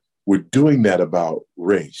we're doing that about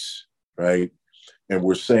race, right? And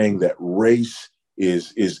we're saying that race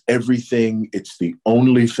is everything. It's the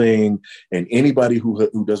only thing. And anybody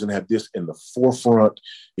who doesn't have this in the forefront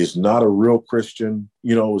is not a real Christian,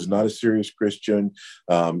 you know, is not a serious Christian,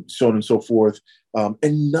 so on and so forth.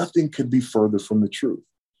 And nothing could be further from the truth.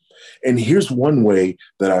 And here's one way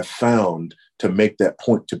that I found to make that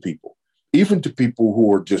point to people, even to people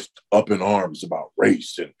who are just up in arms about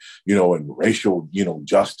race and, you know, and racial, you know,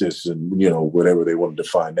 justice and, you know, whatever they want to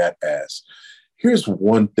define that as. Here's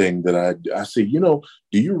one thing that I say, you know,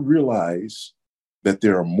 do you realize that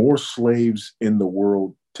there are more slaves in the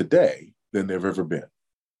world today than there've ever been?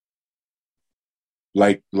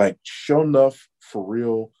 Like sure enough, for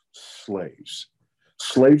real, slaves.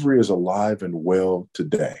 Slavery is alive and well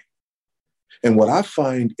today. And what I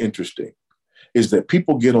find interesting is that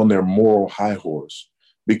people get on their moral high horse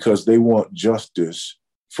because they want justice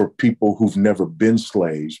for people who've never been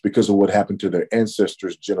slaves because of what happened to their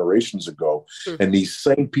ancestors generations ago. Mm-hmm. And these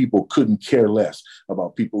same people couldn't care less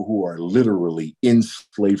about people who are literally in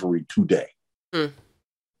slavery today. Mm.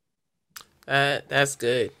 That's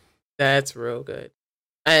good. That's real good.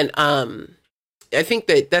 And I think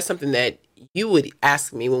that's something that you would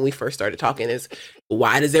ask me when we first started talking is,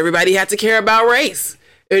 why does everybody have to care about race?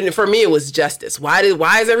 And for me, it was justice. Why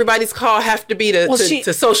does everybody's call have to be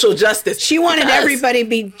to social justice? She wanted everybody to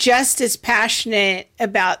be just as passionate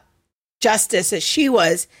about justice as she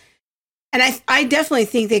was. And I definitely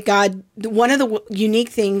think that God, one of the unique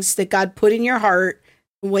things that God put in your heart,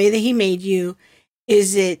 the way that he made you,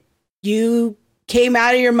 is that you came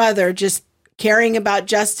out of your mother just caring about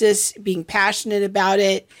justice, being passionate about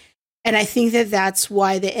it. And I think that that's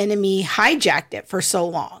why the enemy hijacked it for so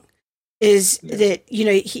long. That, you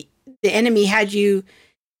know, the enemy had you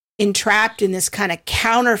entrapped in this kind of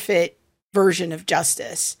counterfeit version of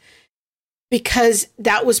justice because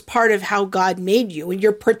that was part of how God made you. And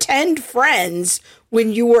your pretend friends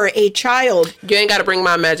when you were a child. You ain't got to bring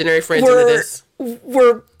my imaginary friends into this.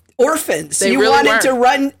 Were orphans. You really wanted to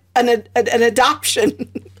run an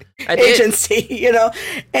adoption agency, you know,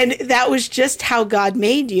 and that was just how God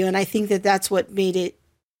made you. And I think that that's what made it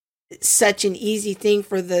such an easy thing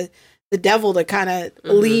for the devil to kind of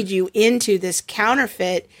lead you into this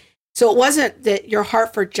counterfeit. So it wasn't that your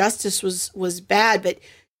heart for justice was bad, but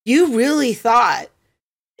you really thought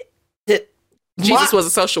that Jesus was a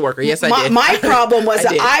social worker. Yes, I did. My problem was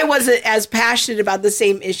that I wasn't as passionate about the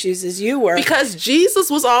same issues as you were. Because Jesus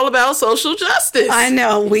was all about social justice. I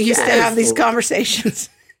know. We used to have these conversations.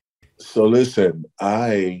 So listen,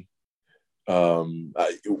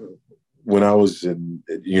 when I was in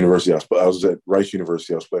university, I was at Rice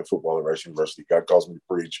University. I was playing football at Rice University. God calls me to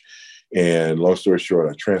preach. And long story short,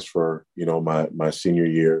 I transferred, my senior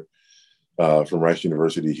year from Rice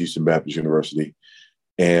University to Houston Baptist University.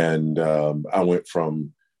 And I went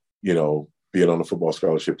from, being on a football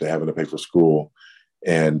scholarship to having to pay for school.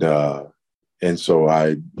 And so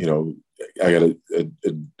I got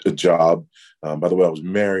a job. By the way, I was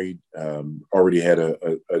married, already had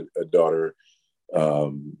a daughter.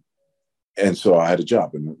 And so I had a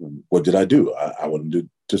job. And what did I do? I went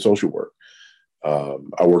to social work.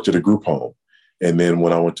 I worked at a group home. And then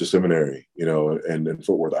when I went to seminary, and in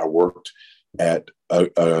Fort Worth, I worked at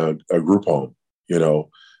a group home,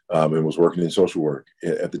 and was working in social work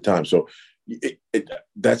at the time. So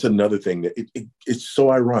that's another thing that it's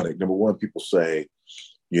so ironic. Number one, people say,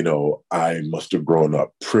 I must have grown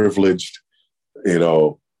up privileged.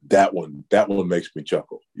 That one makes me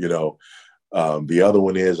chuckle. The other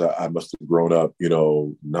one is I must have grown up,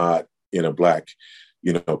 not in a Black,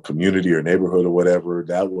 community or neighborhood or whatever.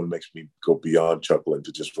 That one makes me go beyond chuckling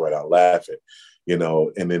to just right out laughing,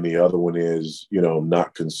 and then the other one is,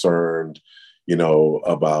 not concerned,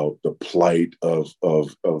 about the plight of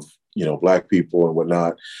Black people and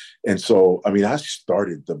whatnot. And so, I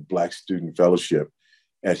started the Black Student Fellowship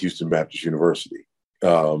at Houston Baptist University.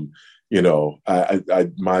 My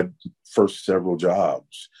first several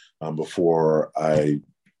jobs before I,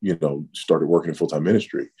 started working in full-time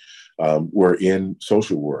ministry were in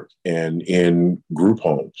social work and in group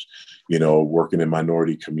homes, working in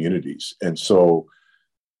minority communities. And so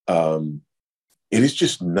it is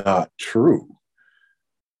just not true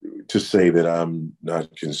to say that I'm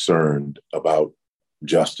not concerned about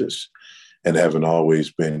justice and haven't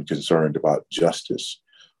always been concerned about justice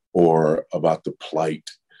or about the plight,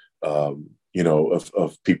 of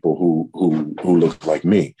people who look like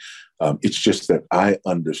me. It's just that I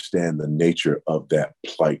understand the nature of that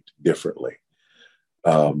plight differently.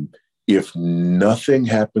 If nothing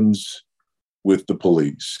happens with the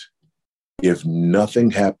police, if nothing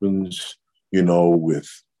happens,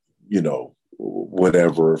 with,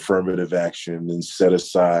 whatever affirmative action and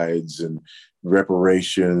set-asides and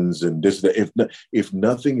reparations and this, if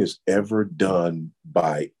nothing is ever done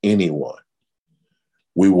by anyone,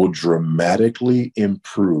 we will dramatically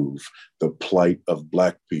improve the plight of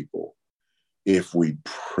Black people if we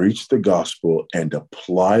preach the gospel and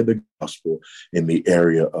apply the gospel in the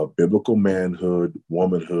area of biblical manhood,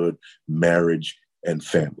 womanhood, marriage, and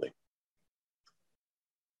family.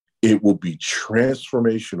 It will be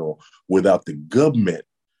transformational without the government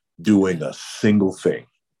doing a single thing.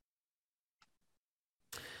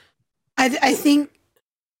 I think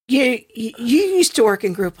you used to work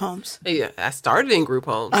in group homes. Yeah, I started in group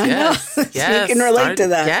homes. I know. So you can relate to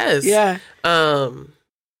that. Yes. Yeah.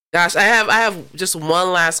 Gosh, I have just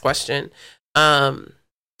one last question. And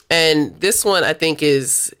this one I think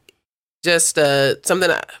is just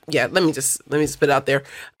something. Let me just put it out there.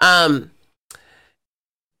 I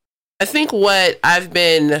think what I've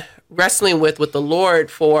been wrestling with the Lord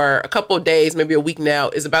for a couple of days, maybe a week now,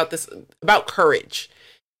 is about courage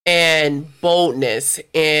and boldness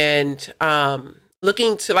and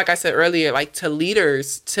looking to, like I said earlier, like to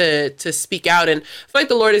leaders to speak out. And I feel like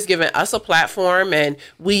the Lord has given us a platform, and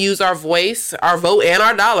we use our voice, our vote, and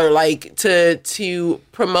our dollar, like to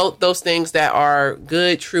promote those things that are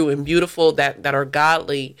good, true, and beautiful, that are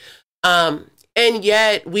godly. And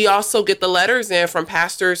yet we also get the letters in from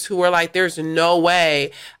pastors who are like, there's no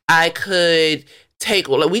way I could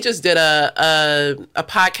we just did a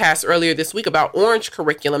podcast earlier this week about orange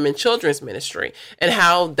curriculum in children's ministry and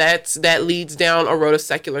how that leads down a road of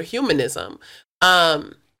secular humanism.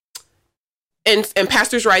 And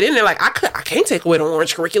pastors write in, they're like, I can't take away the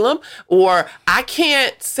orange curriculum, or I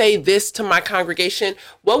can't say this to my congregation.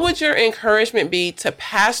 What would your encouragement be to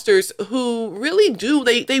pastors who really do,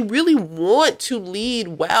 they really want to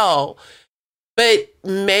lead well, but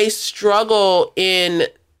may struggle in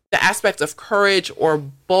the aspect of courage or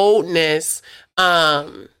boldness,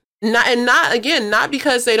 not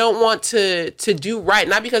because they don't want to do right,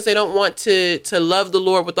 not because they don't want to love the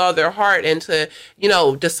Lord with all their heart and to,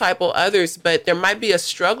 disciple others, but there might be a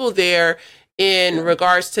struggle there in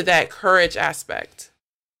regards to that courage aspect.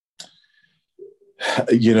 I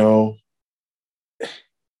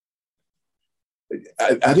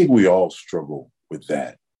think we all struggle with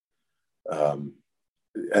that. I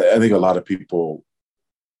think a lot of people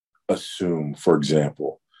assume, for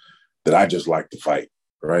example, that I just like to fight,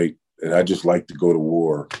 right? And I just like to go to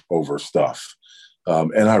war over stuff.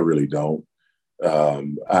 And I really don't. I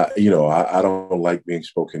don't like being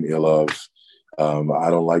spoken ill of. I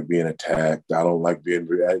don't like being attacked. I don't like being,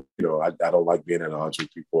 I don't like being at odds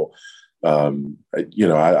with people. I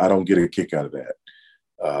don't get a kick out of that.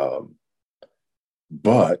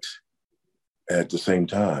 But at the same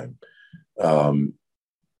time,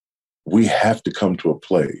 we have to come to a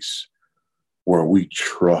place where we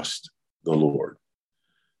trust the Lord.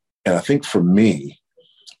 And I think for me,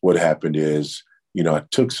 what happened is, I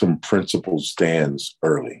took some principled stands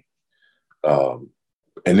early, and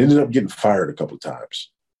ended up getting fired a couple of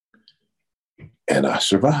times. And I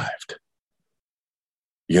survived,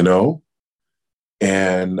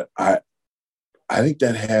 and I think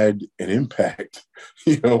that had an impact,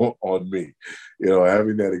 on me,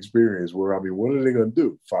 having that experience where, what are they going to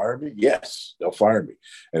do? Fire me? Yes, they'll fire me.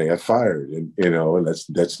 And I got fired. And, and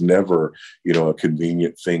that's never, a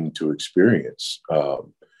convenient thing to experience.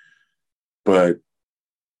 But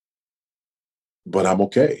I'm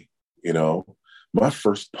okay. My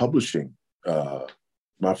first publishing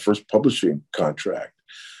contract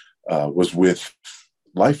was with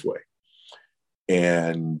Lifeway.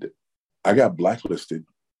 And I got blacklisted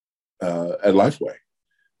at Lifeway.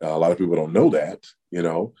 A lot of people don't know that,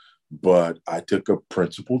 but I took a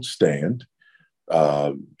principled stand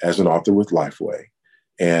as an author with Lifeway,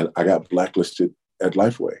 and I got blacklisted at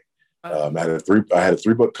Lifeway. I had a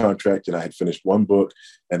 3-book contract, and I had finished 1 book,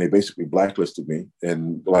 and they basically blacklisted me,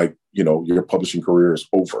 and your publishing career is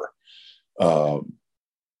over.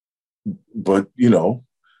 But the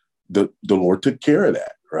Lord took care of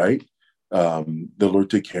that, right? The Lord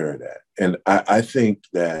took care of that. And I think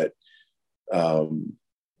that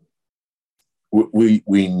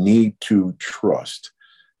we need to trust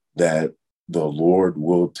that the Lord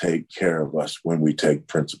will take care of us when we take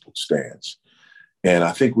principled stands. And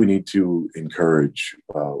I think we need to encourage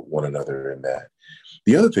one another in that.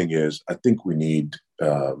 The other thing is, I think we need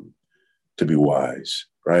to be wise,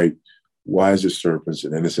 right? Wise as serpents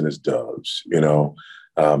and innocent as doves,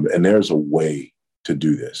 and there's a way to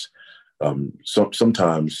do this.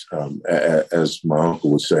 Sometimes, as my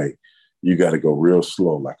uncle would say, you got to go real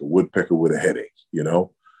slow, like a woodpecker with a headache,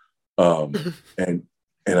 and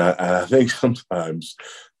I think sometimes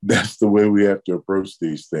that's the way we have to approach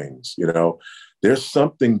these things. There's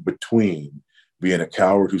something between being a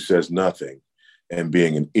coward who says nothing and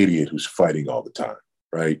being an idiot who's fighting all the time,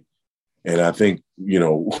 right? And I think,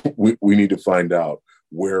 we need to find out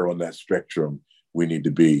where on that spectrum we need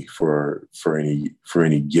to be for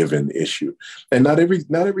any given issue. And not every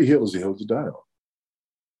hill is a hill to die on.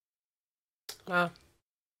 Wow.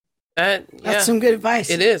 That's some good advice.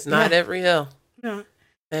 It is. Not every hill. Yeah.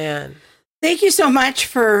 Man. Thank you so much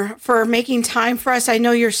for making time for us. I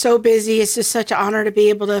know you're so busy. It's just such an honor to be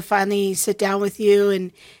able to finally sit down with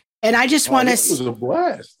you. And I just want to... This was a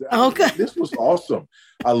blast. Okay. This was awesome.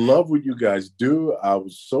 I love what you guys do. I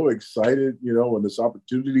was so excited, when this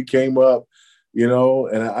opportunity came up,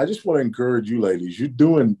 and I just want to encourage you ladies. You're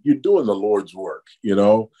doing the Lord's work, and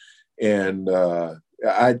I'm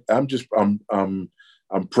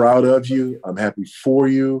proud of you. I'm happy for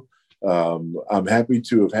you. I'm happy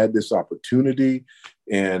to have had this opportunity,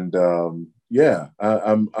 and I'm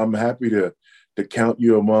happy to count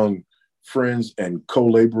you among friends and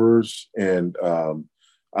co-laborers, and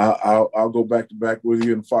I'll go back to back with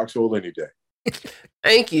you in Foxhole any day.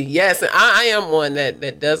 Thank you. Yes, and I am one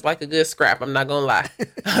that does like a good scrap. I'm not gonna lie.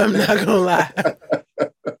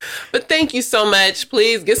 But thank you so much.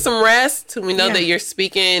 Please get some rest. We know that you're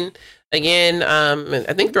speaking again,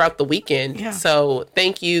 I think throughout the weekend. Yeah. So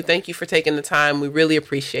thank you for taking the time. We really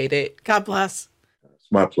appreciate it. God bless.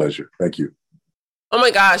 It's my pleasure. Thank you. Oh my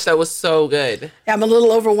gosh, that was so good. Yeah, I'm a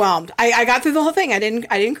little overwhelmed. I got through the whole thing. I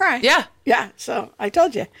didn't cry. Yeah. So I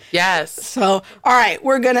told you. Yes. So, all right,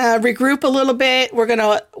 we're going to regroup a little bit. We're going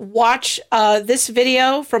to watch this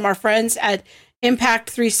video from our friends at Impact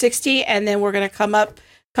 360, and then we're going to come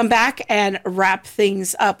back and wrap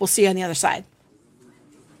things up. We'll see you on the other side.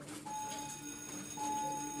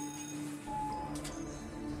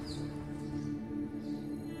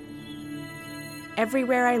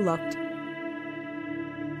 Everywhere I looked,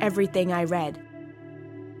 everything I read,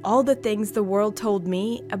 all the things the world told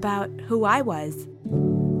me about who I was,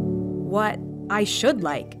 what I should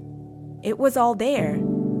like, it was all there.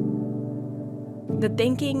 The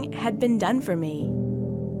thinking had been done for me.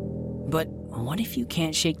 But what if you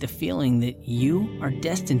can't shake the feeling that you are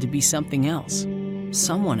destined to be something else?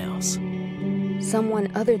 Someone else.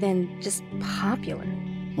 Someone other than just popular.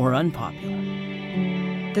 or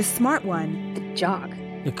unpopular? The smart one. The jock.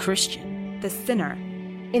 The Christian? The sinner.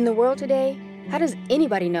 In the world today, how does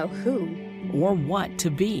anybody know who? Or what to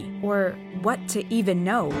be? Or what to even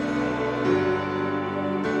know?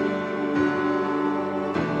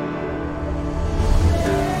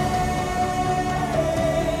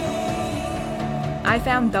 I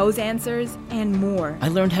found those answers and more. I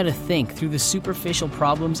learned how to think through the superficial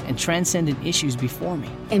problems and transcendent issues before me.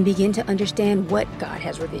 And begin to understand what God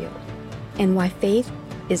has revealed and why faith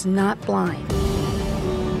is not blind.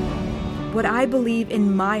 What I believe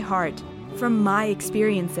in my heart from my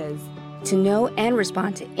experiences. To know and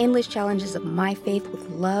respond to endless challenges of my faith with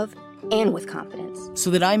love and with confidence.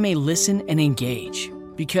 So that I may listen and engage,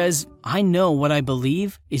 because I know what I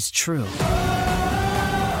believe is true.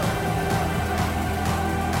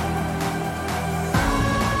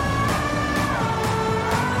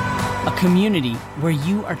 A community where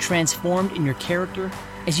you are transformed in your character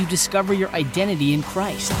as you discover your identity in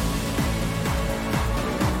Christ.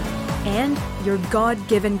 And your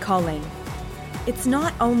God-given calling. It's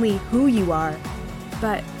not only who you are,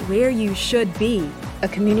 but where you should be. A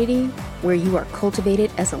community where you are cultivated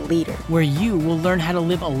as a leader. Where you will learn how to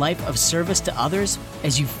live a life of service to others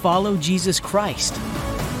as you follow Jesus Christ.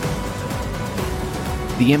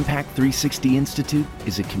 The Impact 360 Institute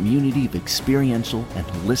is a community of experiential and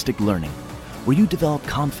holistic learning where you develop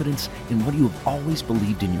confidence in what you have always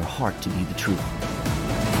believed in your heart to be the truth.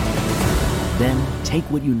 Then take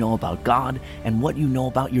what you know about God and what you know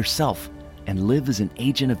about yourself and live as an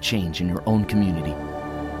agent of change in your own community.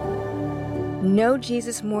 Know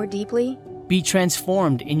Jesus more deeply. Be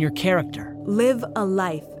transformed in your character. Live a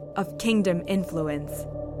life of kingdom influence.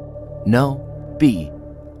 Know, be,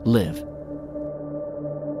 live.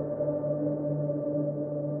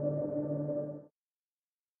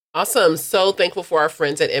 Awesome. So thankful for our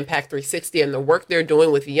friends at Impact 360 and the work they're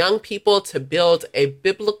doing with young people to build a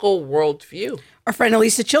biblical worldview. Our friend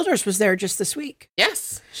Elisa Childers was there just this week.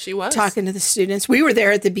 Yes, she was. Talking to the students. We were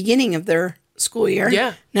there at the beginning of their school year.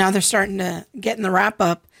 Yeah. Now they're starting to get in the wrap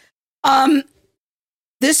up.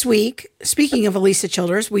 This week, speaking of Elisa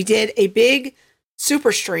Childers, we did a big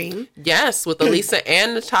super stream. Yes, with Elisa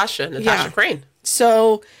and Natasha Crane.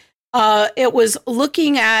 So it was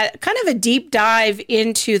looking at kind of a deep dive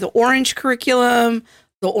into the Orange curriculum,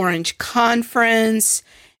 the Orange Conference,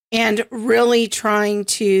 and really trying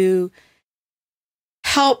to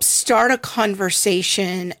help start a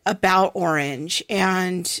conversation about Orange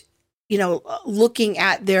and, you know, looking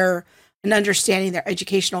at their and understanding their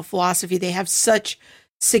educational philosophy. They have such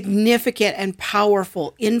significant and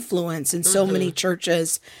powerful influence in so many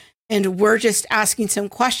churches. And we're just asking some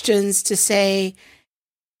questions to say,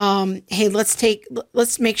 hey,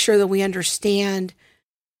 let's make sure that we understand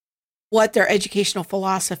what their educational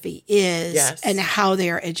philosophy is and how they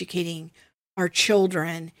are educating our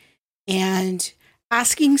children, and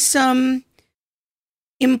asking some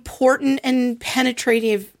important and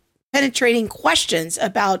penetrating questions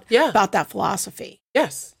about that philosophy.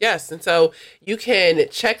 Yes. And so you can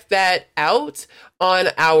check that out on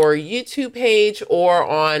our YouTube page or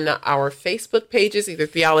on our Facebook pages, either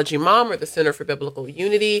Theology Mom or the Center for Biblical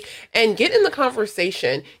Unity, and get in the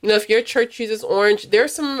conversation. You know, if your church uses Orange,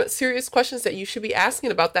 there's some serious questions that you should be asking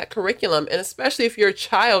about that curriculum, and especially if your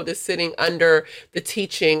child is sitting under the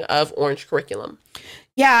teaching of Orange curriculum.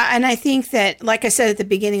 Yeah, and I think that, like I said at the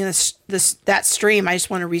beginning of that stream, I just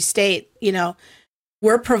want to restate, you know,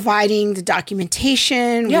 we're providing the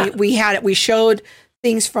documentation. Yeah. We showed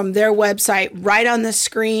things from their website right on the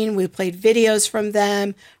screen. We played videos from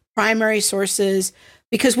them, primary sources,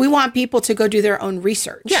 because we want people to go do their own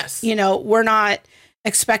research. Yes. You know, we're not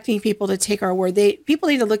expecting people to take our word. People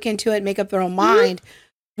need to look into it, make up their own mind.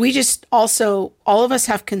 Mm-hmm. We just also, all of us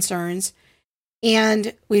have concerns,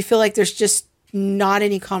 and we feel like there's just not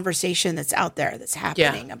any conversation that's out there that's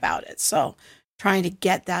happening about it. So trying to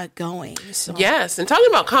get that going. So. Yes. And talking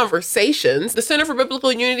about conversations, the Center for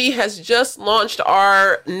Biblical Unity has just launched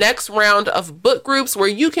our next round of book groups where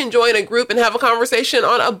you can join a group and have a conversation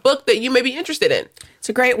on a book that you may be interested in. It's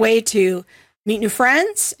a great way to meet new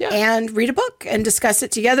friends and read a book and discuss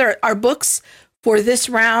it together. Our books for this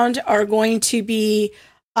round are going to be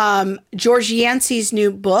George Yancey's new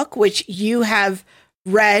book, which you have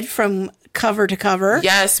read from cover to cover.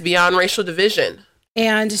 Yes, Beyond Racial Division.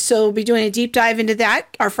 And so we'll be doing a deep dive into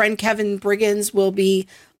that. Our friend Kevin Briggins will be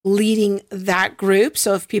leading that group.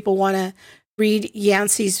 So if people want to read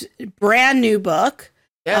Yancey's brand new book,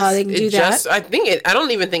 they can do that. I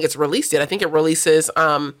don't even think it's released yet. I think it releases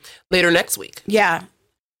later next week. Yeah.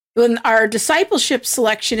 When our discipleship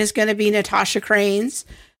selection is going to be Natasha Crane's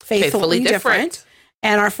Faithfully Different.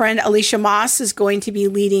 And our friend Alicia Moss is going to be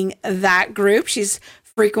leading that group. She's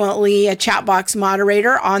frequently a chat box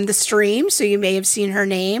moderator on the stream, so you may have seen her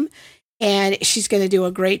name. And she's going to do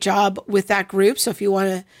a great job with that group. So if you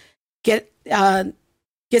want to get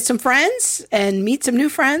some friends and meet some new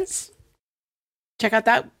friends, check out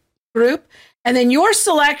that group. And then your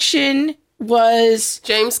selection was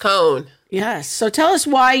James Cone. Yes. So tell us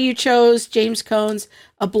why you chose James Cone's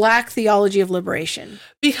A Black Theology of Liberation.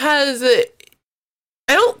 Because I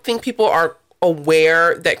don't think people are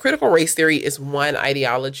aware that critical race theory is one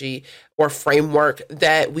ideology or framework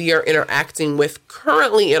that we are interacting with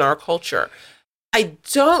currently in our culture. I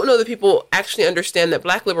don't know that people actually understand that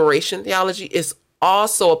Black liberation theology is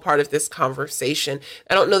also a part of this conversation.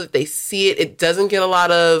 I don't know that they see it. It doesn't get a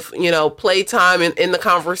lot of, playtime in the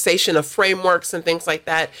conversation of frameworks and things like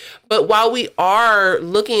that. But while we are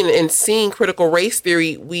looking and seeing critical race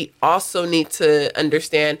theory, we also need to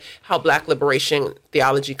understand how Black liberation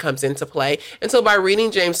theology comes into play. And so by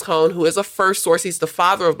reading James Cone, who is a first source, he's the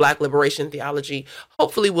father of Black liberation theology,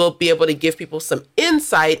 hopefully we'll be able to give people some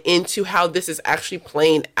insight into how this is actually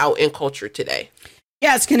playing out in culture today.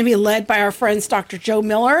 Yeah, it's going to be led by our friends Dr. Joe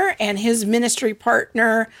Miller and his ministry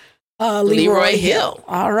partner, Leroy Hill.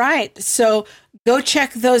 All right. So go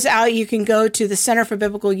check those out. You can go to the Center for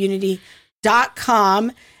Biblical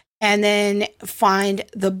Unity.com and then find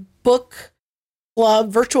the book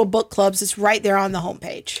club, virtual book clubs. It's right there on the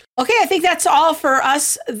homepage. Okay, I think that's all for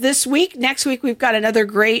us this week. Next week, we've got another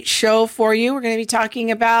great show for you. We're going to be talking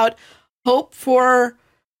about hope for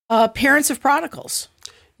parents of prodigals.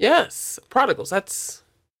 Yes, prodigals. That's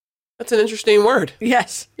an interesting word.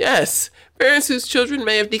 Yes. Yes. Parents whose children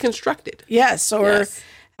may have deconstructed. Yes, or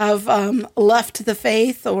have left the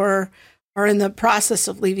faith or are in the process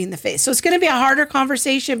of leaving the faith. So it's going to be a harder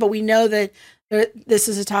conversation, but we know that this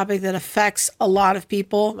is a topic that affects a lot of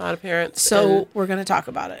people. A lot of parents. So we're going to talk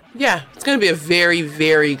about it. Yeah, it's going to be a very,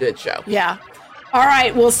 very good show. Yeah. All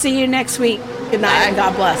right, we'll see you next week. Good night and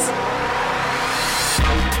God bless.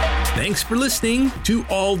 Thanks for listening to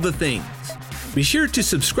All the Things. Be sure to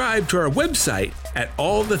subscribe to our website at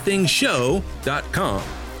allthethingshow.com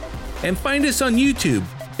and find us on YouTube,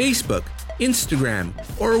 Facebook, Instagram,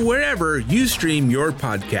 or wherever you stream your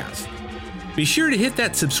podcast. Be sure to hit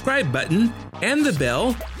that subscribe button and the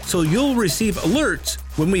bell so you'll receive alerts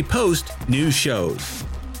when we post new shows.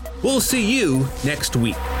 We'll see you next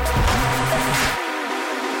week.